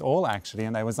that at all, actually,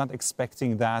 and I was not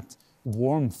expecting that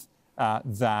warmth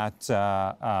that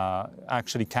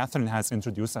actually Catherine has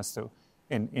introduced us to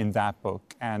in that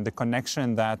book, and the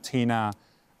connection that Tina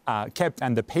kept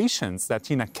and the patience that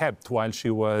Tina kept while she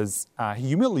was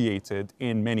humiliated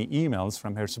in many emails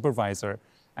from her supervisor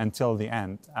until the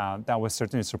end. That was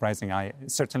certainly surprising. I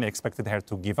certainly expected her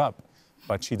to give up,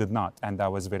 but she did not, and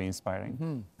that was very inspiring.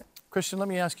 Mm-hmm. Christian, let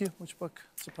me ask you, which book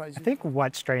surprised you? I think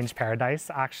What Strange Paradise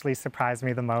actually surprised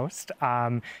me the most.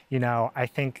 I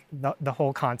think the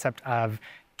whole concept of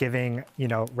giving,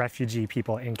 refugee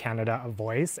people in Canada a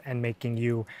voice and making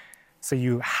you so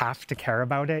you have to care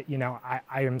about it.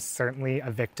 I am certainly a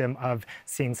victim of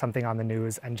seeing something on the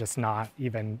news and just not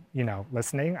even,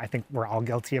 listening. I think we're all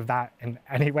guilty of that in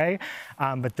any way.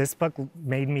 But this book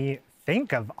made me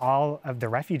think of all of the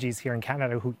refugees here in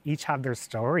Canada who each have their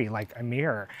story, like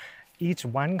Amir. Each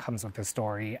one comes with a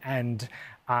story. And,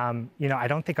 I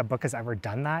don't think a book has ever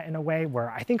done that in a way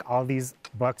where I think all these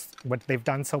books, what they've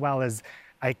done so well is,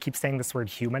 I keep saying this word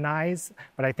humanize,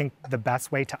 but I think the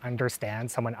best way to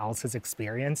understand someone else's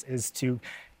experience is to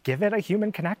give it a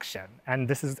human connection. And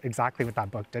this is exactly what that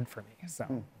book did for me.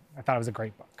 So I thought it was a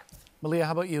great book. Malia,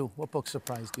 how about you? What book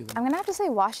surprised you then? I'm gonna have to say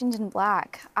Washington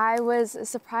Black. I was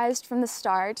surprised from the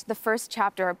start. The first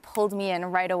chapter pulled me in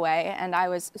right away, and I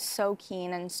was so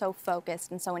keen and so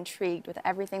focused and so intrigued with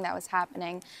everything that was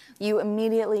happening. You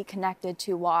immediately connected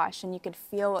to Wash, and you could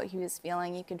feel what he was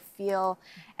feeling. You could feel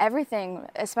everything,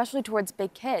 especially towards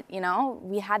Big Kit,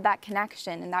 We had that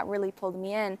connection, and that really pulled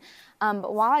me in.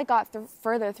 But while I got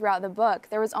further throughout the book,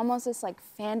 there was almost this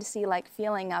fantasy-like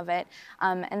feeling of it,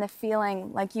 and the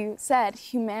feeling, like you said,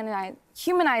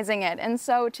 humanizing it. And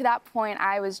so to that point,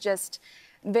 I was just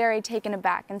very taken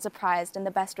aback and surprised in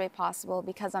the best way possible,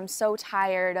 because I'm so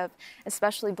tired of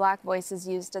especially Black voices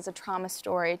used as a trauma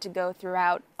story to go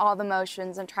throughout all the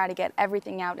motions and try to get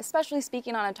everything out, especially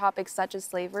speaking on a topic such as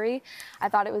slavery. I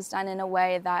thought it was done in a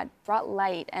way that brought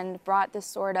light and brought this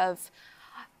sort of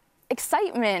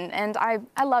excitement, and I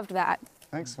loved that.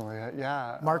 Thanks, Malia.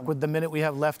 Yeah. Mark, with the minute we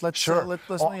have left, let's sure. Let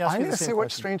me ask I'm you going the to same say What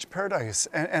question. Strange Paradise,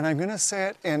 and I'm going to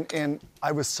say it in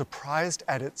I was surprised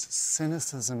at its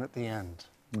cynicism at the end.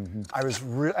 Mm-hmm. I was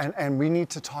and we need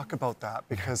to talk about that,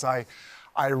 because I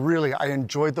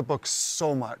enjoyed the book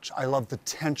so much. I love the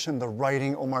tension, the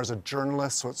writing. Omar's a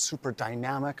journalist, so it's super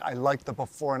dynamic. I like the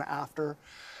before and after.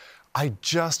 I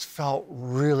just felt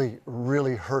really,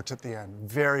 really hurt at the end.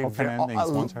 Very, Open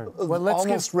endings, well, let's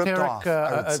almost give ripped Tarek off,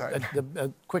 I would say.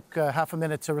 a quick half a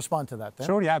minute to respond to that. Then.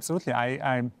 Sure, yeah, absolutely.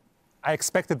 I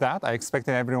expected that. I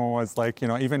expected everyone was like,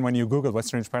 even when you Google What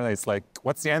Strange Paradise, like,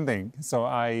 what's the ending? So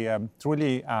I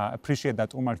truly appreciate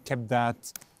that Omar kept that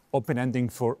open ending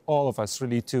for all of us,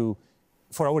 really,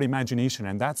 for our imagination,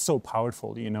 and that's so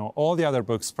powerful. All the other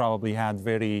books probably had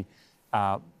very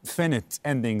finite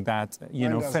ending that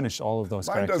finished all of those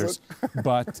characters.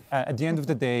 But at the end of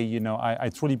the day, I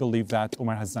truly believe that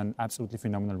Omar has done absolutely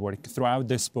phenomenal work throughout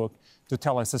this book to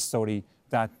tell us a story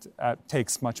that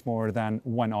takes much more than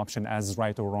one option as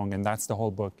right or wrong, and that's the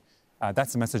whole book.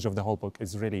 That's the message of the whole book,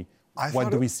 is really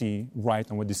what do we see right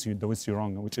and what do we see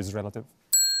wrong, which is relative.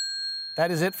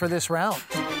 That is it for this round.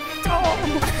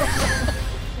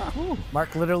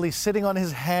 Mark literally sitting on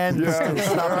his hands to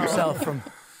stop himself from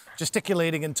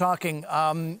gesticulating and talking.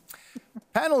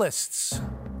 Panelists,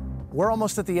 we're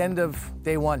almost at the end of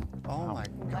day one. Oh my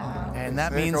God. And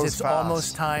that means it's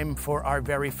almost time for our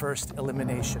very first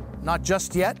elimination. Not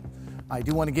just yet. I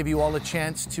do want to give you all a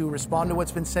chance to respond to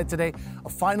what's been said today. A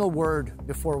final word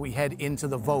before we head into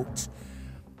the vote.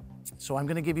 So I'm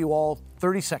going to give you all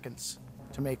 30 seconds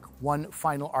to make one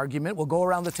final argument. We'll go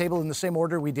around the table in the same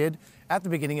order we did at the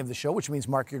beginning of the show, which means,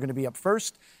 Mark, you're going to be up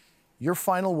first. Your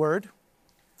final word.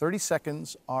 30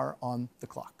 seconds are on the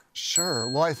clock. Sure.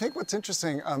 Well, I think what's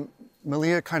interesting,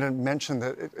 Malia kind of mentioned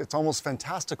that it's almost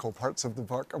fantastical parts of the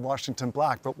book of Washington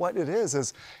Black, but what it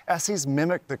is essays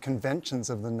mimic the conventions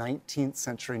of the 19th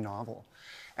century novel.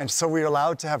 And so we're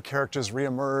allowed to have characters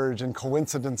reemerge and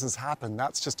coincidences happen.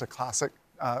 That's just a classic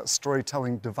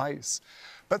storytelling device.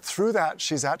 But through that,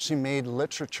 she's actually made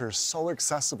literature so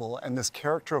accessible and this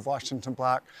character of Washington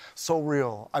Black so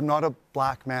real. I'm not a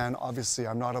Black man, obviously.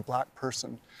 I'm not a Black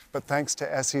person. But thanks to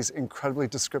Essie's incredibly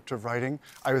descriptive writing,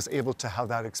 I was able to have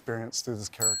that experience through this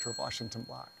character of Washington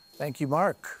Black. Thank you,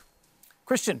 Mark.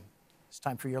 Christian, it's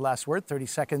time for your last word. 30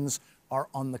 seconds are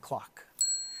on the clock.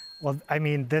 Well, I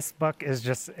mean, this book is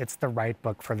it's the right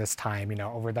book for this time. You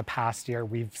know, over the past year,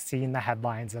 we've seen the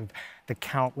headlines of the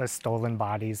countless stolen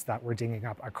bodies that we're digging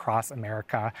up across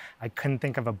America. I couldn't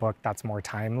think of a book that's more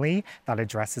timely, that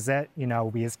addresses it. You know,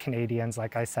 we as Canadians,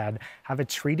 like I said, have a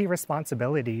treaty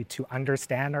responsibility to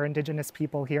understand our Indigenous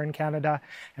people here in Canada,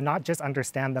 and not just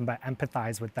understand them, but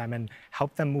empathize with them and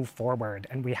help them move forward.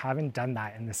 And we haven't done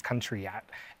that in this country yet.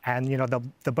 And, you know,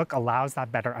 the book allows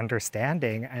that better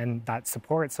understanding and that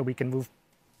support so we can move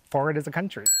forward as a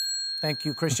country. Thank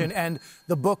you, Christian. And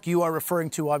the book you are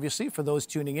referring to, obviously, for those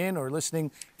tuning in or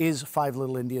listening, is Five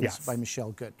Little Indians by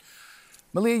Michelle Good.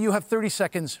 Malia, you have 30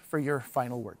 seconds for your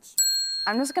final words.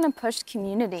 I'm just going to push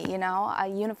community, you know, a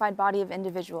unified body of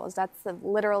individuals. That's the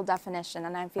literal definition,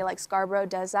 and I feel like Scarborough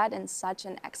does that in such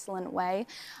an excellent way.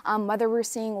 Whether we're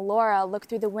seeing Laura look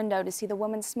through the window to see the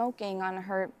woman smoking on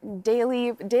her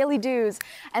daily dues,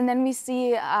 and then we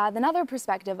see another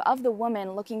perspective of the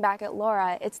woman looking back at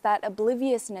Laura. It's that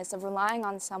obliviousness of relying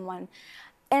on someone.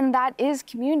 And that is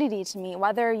community to me,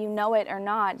 whether you know it or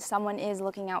not. Someone is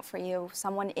looking out for you.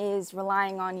 Someone is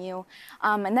relying on you.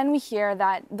 And then we hear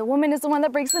that the woman is the one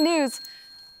that breaks the news.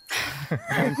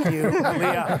 Thank you,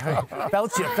 Leah.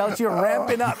 Felt you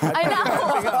ramping up.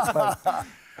 I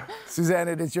know. Suzanne,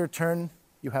 it is your turn.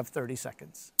 You have 30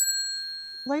 seconds.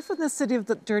 Life in the City of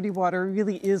the Dirty Water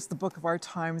really is the book of our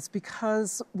times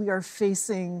because we are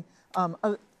facing an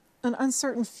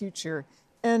uncertain future.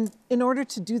 And in order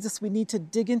to do this, we need to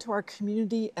dig into our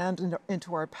community and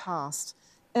into our past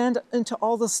and into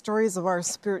all the stories of our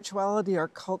spirituality, our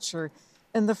culture,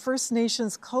 and the First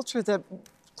Nations culture that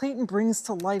Clayton brings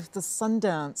to life, the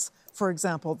Sundance, for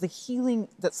example, the healing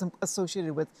that's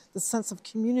associated with, the sense of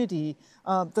community,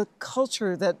 the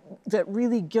culture that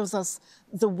really gives us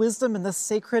the wisdom and the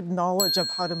sacred knowledge of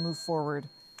how to move forward.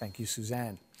 Thank you,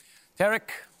 Suzanne.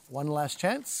 Tarek, one last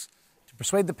chance.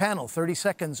 Persuade the panel. 30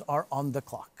 seconds are on the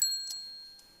clock.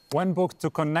 One book to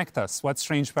connect us, What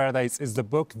Strange Paradise, is the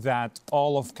book that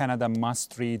all of Canada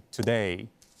must read today,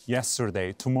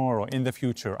 yesterday, tomorrow, in the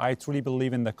future. I truly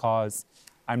believe in the cause.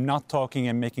 I'm not talking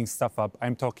and making stuff up.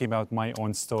 I'm talking about my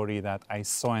own story that I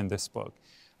saw in this book.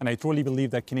 And I truly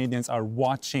believe that Canadians are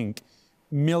watching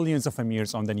millions of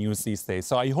Amirs on the news these days.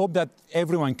 So I hope that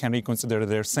everyone can reconsider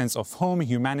their sense of home,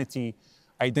 humanity,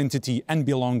 identity, and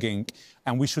belonging.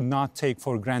 And we should not take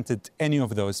for granted any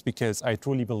of those, because I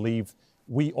truly believe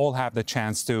we all have the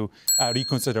chance to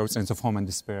reconsider our sense of home and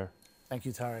despair. Thank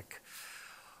you, Tarek.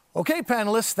 Okay,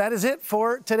 panelists, that is it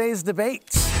for today's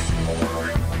debate.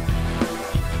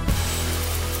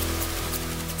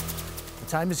 The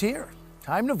time is here.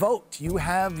 Time to vote. You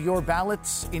have your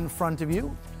ballots in front of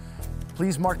you.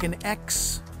 Please mark an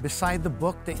X beside the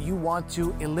book that you want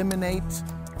to eliminate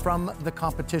from the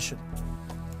competition.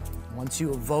 Once you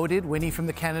have voted, Winnie from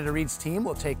the Canada Reads team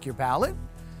will take your ballot.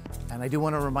 And I do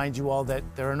want to remind you all that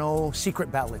there are no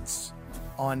secret ballots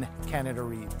on Canada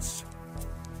Reads.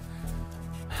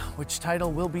 Which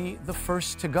title will be the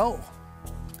first to go?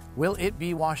 Will it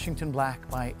be Washington Black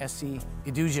by S.E.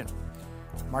 Edugyan?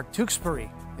 Mark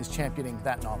Tewksbury is championing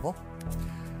that novel.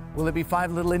 Will it be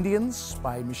Five Little Indians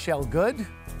by Michelle Good?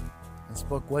 This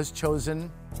book was chosen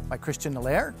by Christian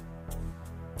Allaire.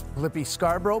 Will it be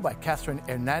Scarborough by Catherine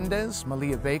Hernandez?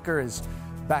 Malia Baker is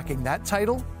backing that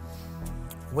title.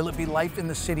 Will it be Life in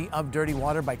the City of Dirty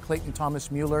Water by Clayton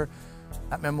Thomas Mueller?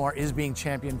 That memoir is being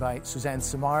championed by Suzanne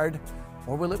Simard.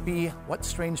 Or will it be What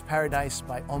Strange Paradise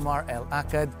by Omar El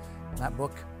Akkad? That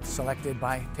book selected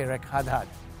by Tarek Haddad.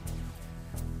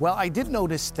 Well, I did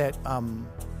notice that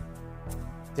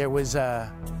there was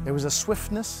a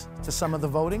swiftness to some of the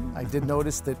voting. I did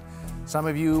notice that some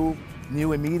of you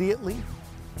knew immediately.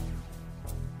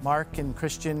 Mark and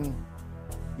Christian,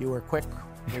 you were quick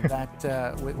with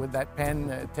that with that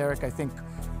pen. Tarek, I think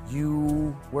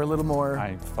you were a little more.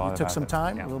 I thought you took about some it,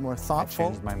 time, yeah. a little more thoughtful. I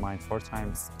changed my mind 4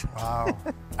 times. Wow!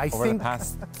 I Over think the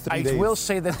past 3 I days. will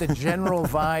say that the general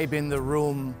vibe in the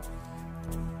room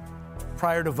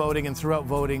prior to voting and throughout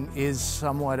voting is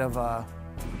somewhat of a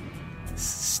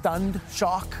stunned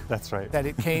shock. That's right. That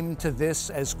it came to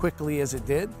this as quickly as it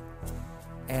did,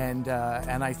 and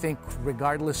I think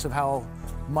regardless of how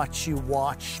much you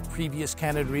watch previous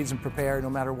Canada Reads and prepare, no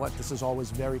matter what, this is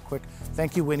always very quick.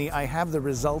 Thank you, Winnie. I have the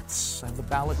results, I have the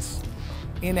ballots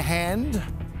in hand.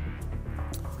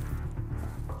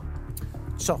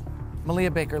 So,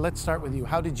 Malia Baker, let's start with you.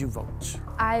 How did you vote?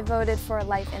 I voted for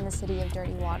Life in the City of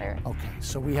Dirty Water. Okay,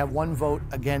 so we have one vote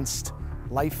against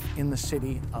Life in the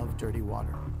City of Dirty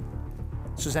Water.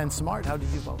 Suzanne Simard, how did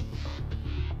you vote?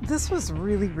 This was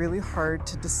really, really hard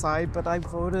to decide, but I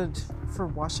voted for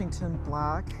Washington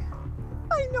Black.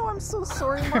 I I know, I'm so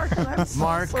sorry, Mark, and I'm so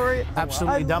Mark, sorry.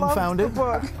 absolutely I dumbfounded,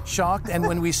 loved the book. shocked. And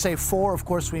when we say for, of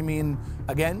course, we mean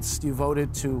against. You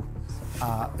voted to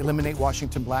eliminate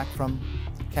Washington Black from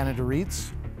Canada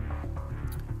Reads.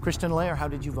 Christian Lair, how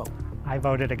did you vote? I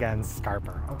voted against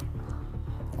Scarborough.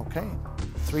 Okay.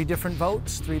 3 different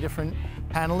votes, 3 different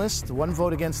panelists. 1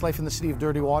 vote against Life in the City of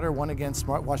Dirty Water, 1 against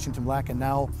Washington Black, and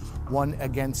now 1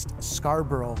 against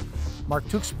Scarborough. Mark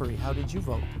Tewksbury, how did you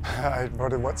vote? I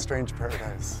voted What Strange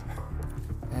Paradise.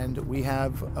 And we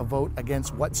have a vote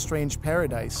against What Strange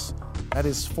Paradise. That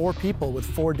is 4 people with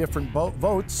 4 different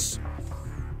votes.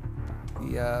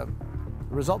 The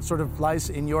result sort of lies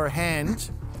in your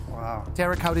hand. Wow.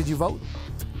 Tarek, how did you vote?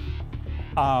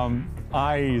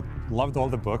 I loved all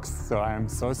the books, so I am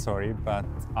so sorry, but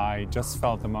I just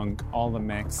felt among all the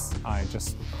mix, I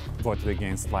just voted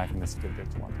against Life in the City of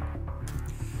Dirty Water.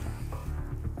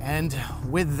 And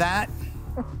with that,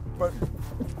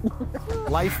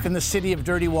 Life in the City of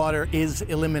Dirty Water is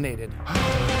eliminated.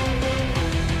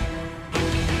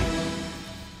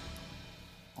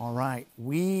 All right,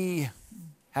 we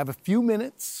have a few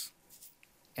minutes,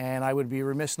 and I would be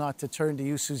remiss not to turn to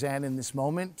you, Suzanne, in this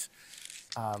moment.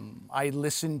 I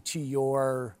listened to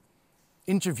your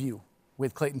interview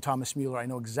with Clayton Thomas Mueller. I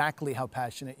know exactly how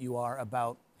passionate you are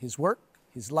about his work,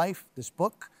 his life, this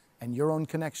book, and your own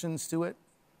connections to it.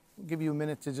 I'll give you a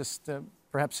minute to just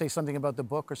perhaps say something about the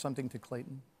book or something to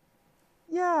Clayton.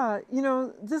 Yeah, you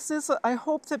know, I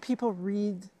hope that people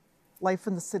read Life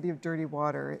in the City of Dirty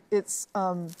Water. It's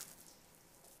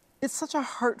such a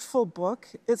heartful book.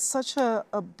 It's such a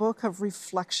book of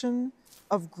reflection,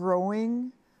 of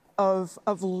growing,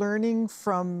 of learning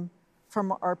from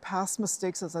our past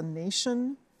mistakes as a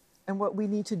nation and what we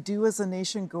need to do as a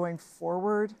nation going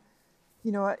forward.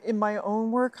 You know, in my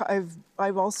own work,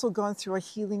 I've also gone through a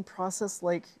healing process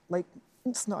like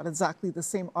it's not exactly the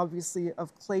same, obviously,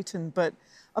 of Clayton, but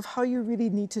of how you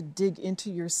really need to dig into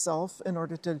yourself in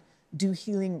order to do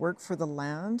healing work for the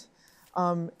land.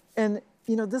 And,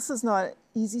 you know, this is not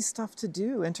easy stuff to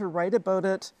do, and to write about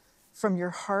it from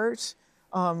your heart,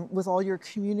 with all your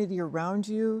community around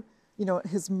you. You know,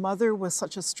 his mother was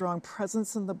such a strong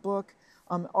presence in the book.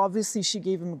 Obviously, she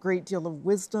gave him a great deal of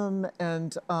wisdom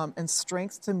and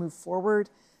strength to move forward.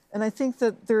 And I think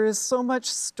that there is so much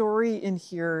story in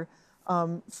here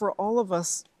for all of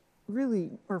us,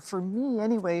 really, or for me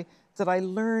anyway, that I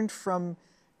learned from,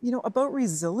 you know, about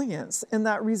resilience. And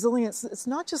that resilience, it's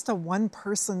not just a one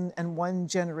person and one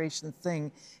generation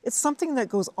thing. It's something that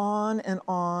goes on and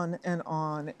on and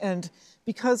on. And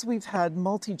because we've had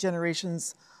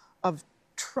multi-generations of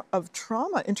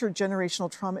trauma,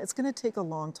 intergenerational trauma, it's going to take a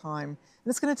long time. And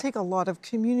it's going to take a lot of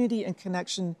community and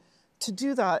connection to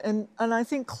do that. And I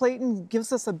think Clayton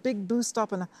gives us a big boost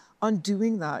up on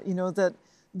doing that, you know, that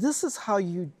this is how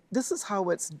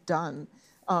it's done.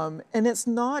 And it's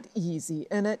not easy,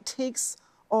 and it takes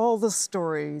all the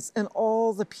stories and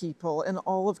all the people and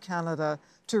all of Canada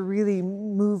to really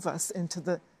move us into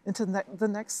the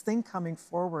next thing coming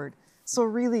forward. So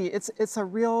really, it's a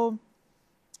real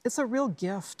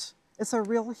gift. It's a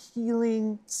real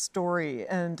healing story,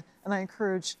 and I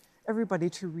encourage everybody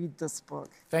to read this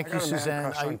book. Thank you, Suzanne.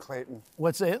 I got a man crush on Clayton.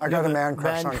 What's it? I got a man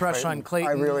crush on Clayton.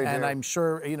 I really do. And I'm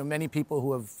sure, you know, many people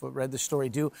who have read the story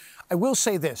do. I will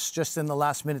say this, just in the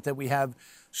last minute that we have.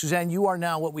 Suzanne, you are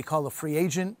now what we call a free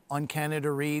agent on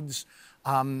Canada Reads.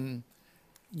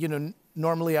 You know,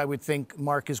 normally I would think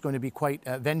Mark is going to be quite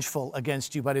vengeful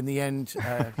against you, but in the end,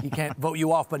 he can't vote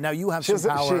you off. But now you have some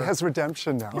power. She has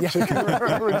redemption now. Yeah. She can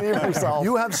redeem herself.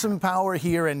 You have some power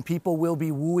here, and people will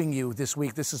be wooing you this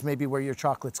week. This is maybe where your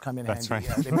chocolates come in handy. That's right.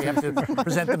 They may have to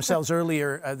present themselves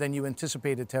earlier than you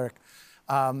anticipated, Tarek.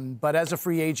 But as a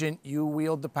free agent, you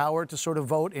wield the power to sort of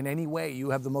vote in any way. You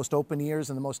have the most open ears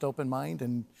and the most open mind,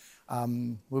 and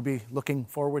we'll be looking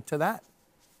forward to that.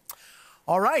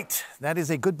 All right, that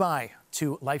is a goodbye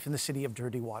to Life in the City of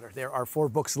Dirty Water. There are 4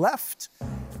 books left.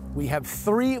 We have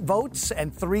 3 votes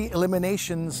and 3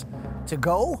 eliminations to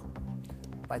go.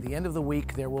 By the end of the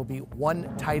week, there will be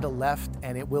 1 title left,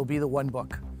 and it will be the one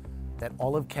book that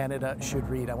all of Canada should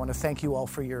read. I want to thank you all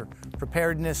for your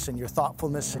preparedness and your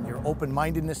thoughtfulness and your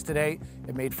open-mindedness today.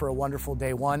 It made for a wonderful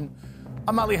day 1.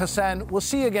 I'm Ali Hassan. We'll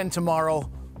see you again tomorrow.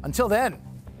 Until then,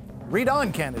 read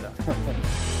on, Canada.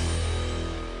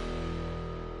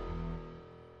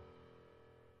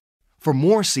 For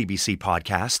more CBC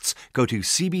podcasts, go to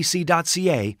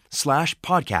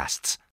cbc.ca/podcasts.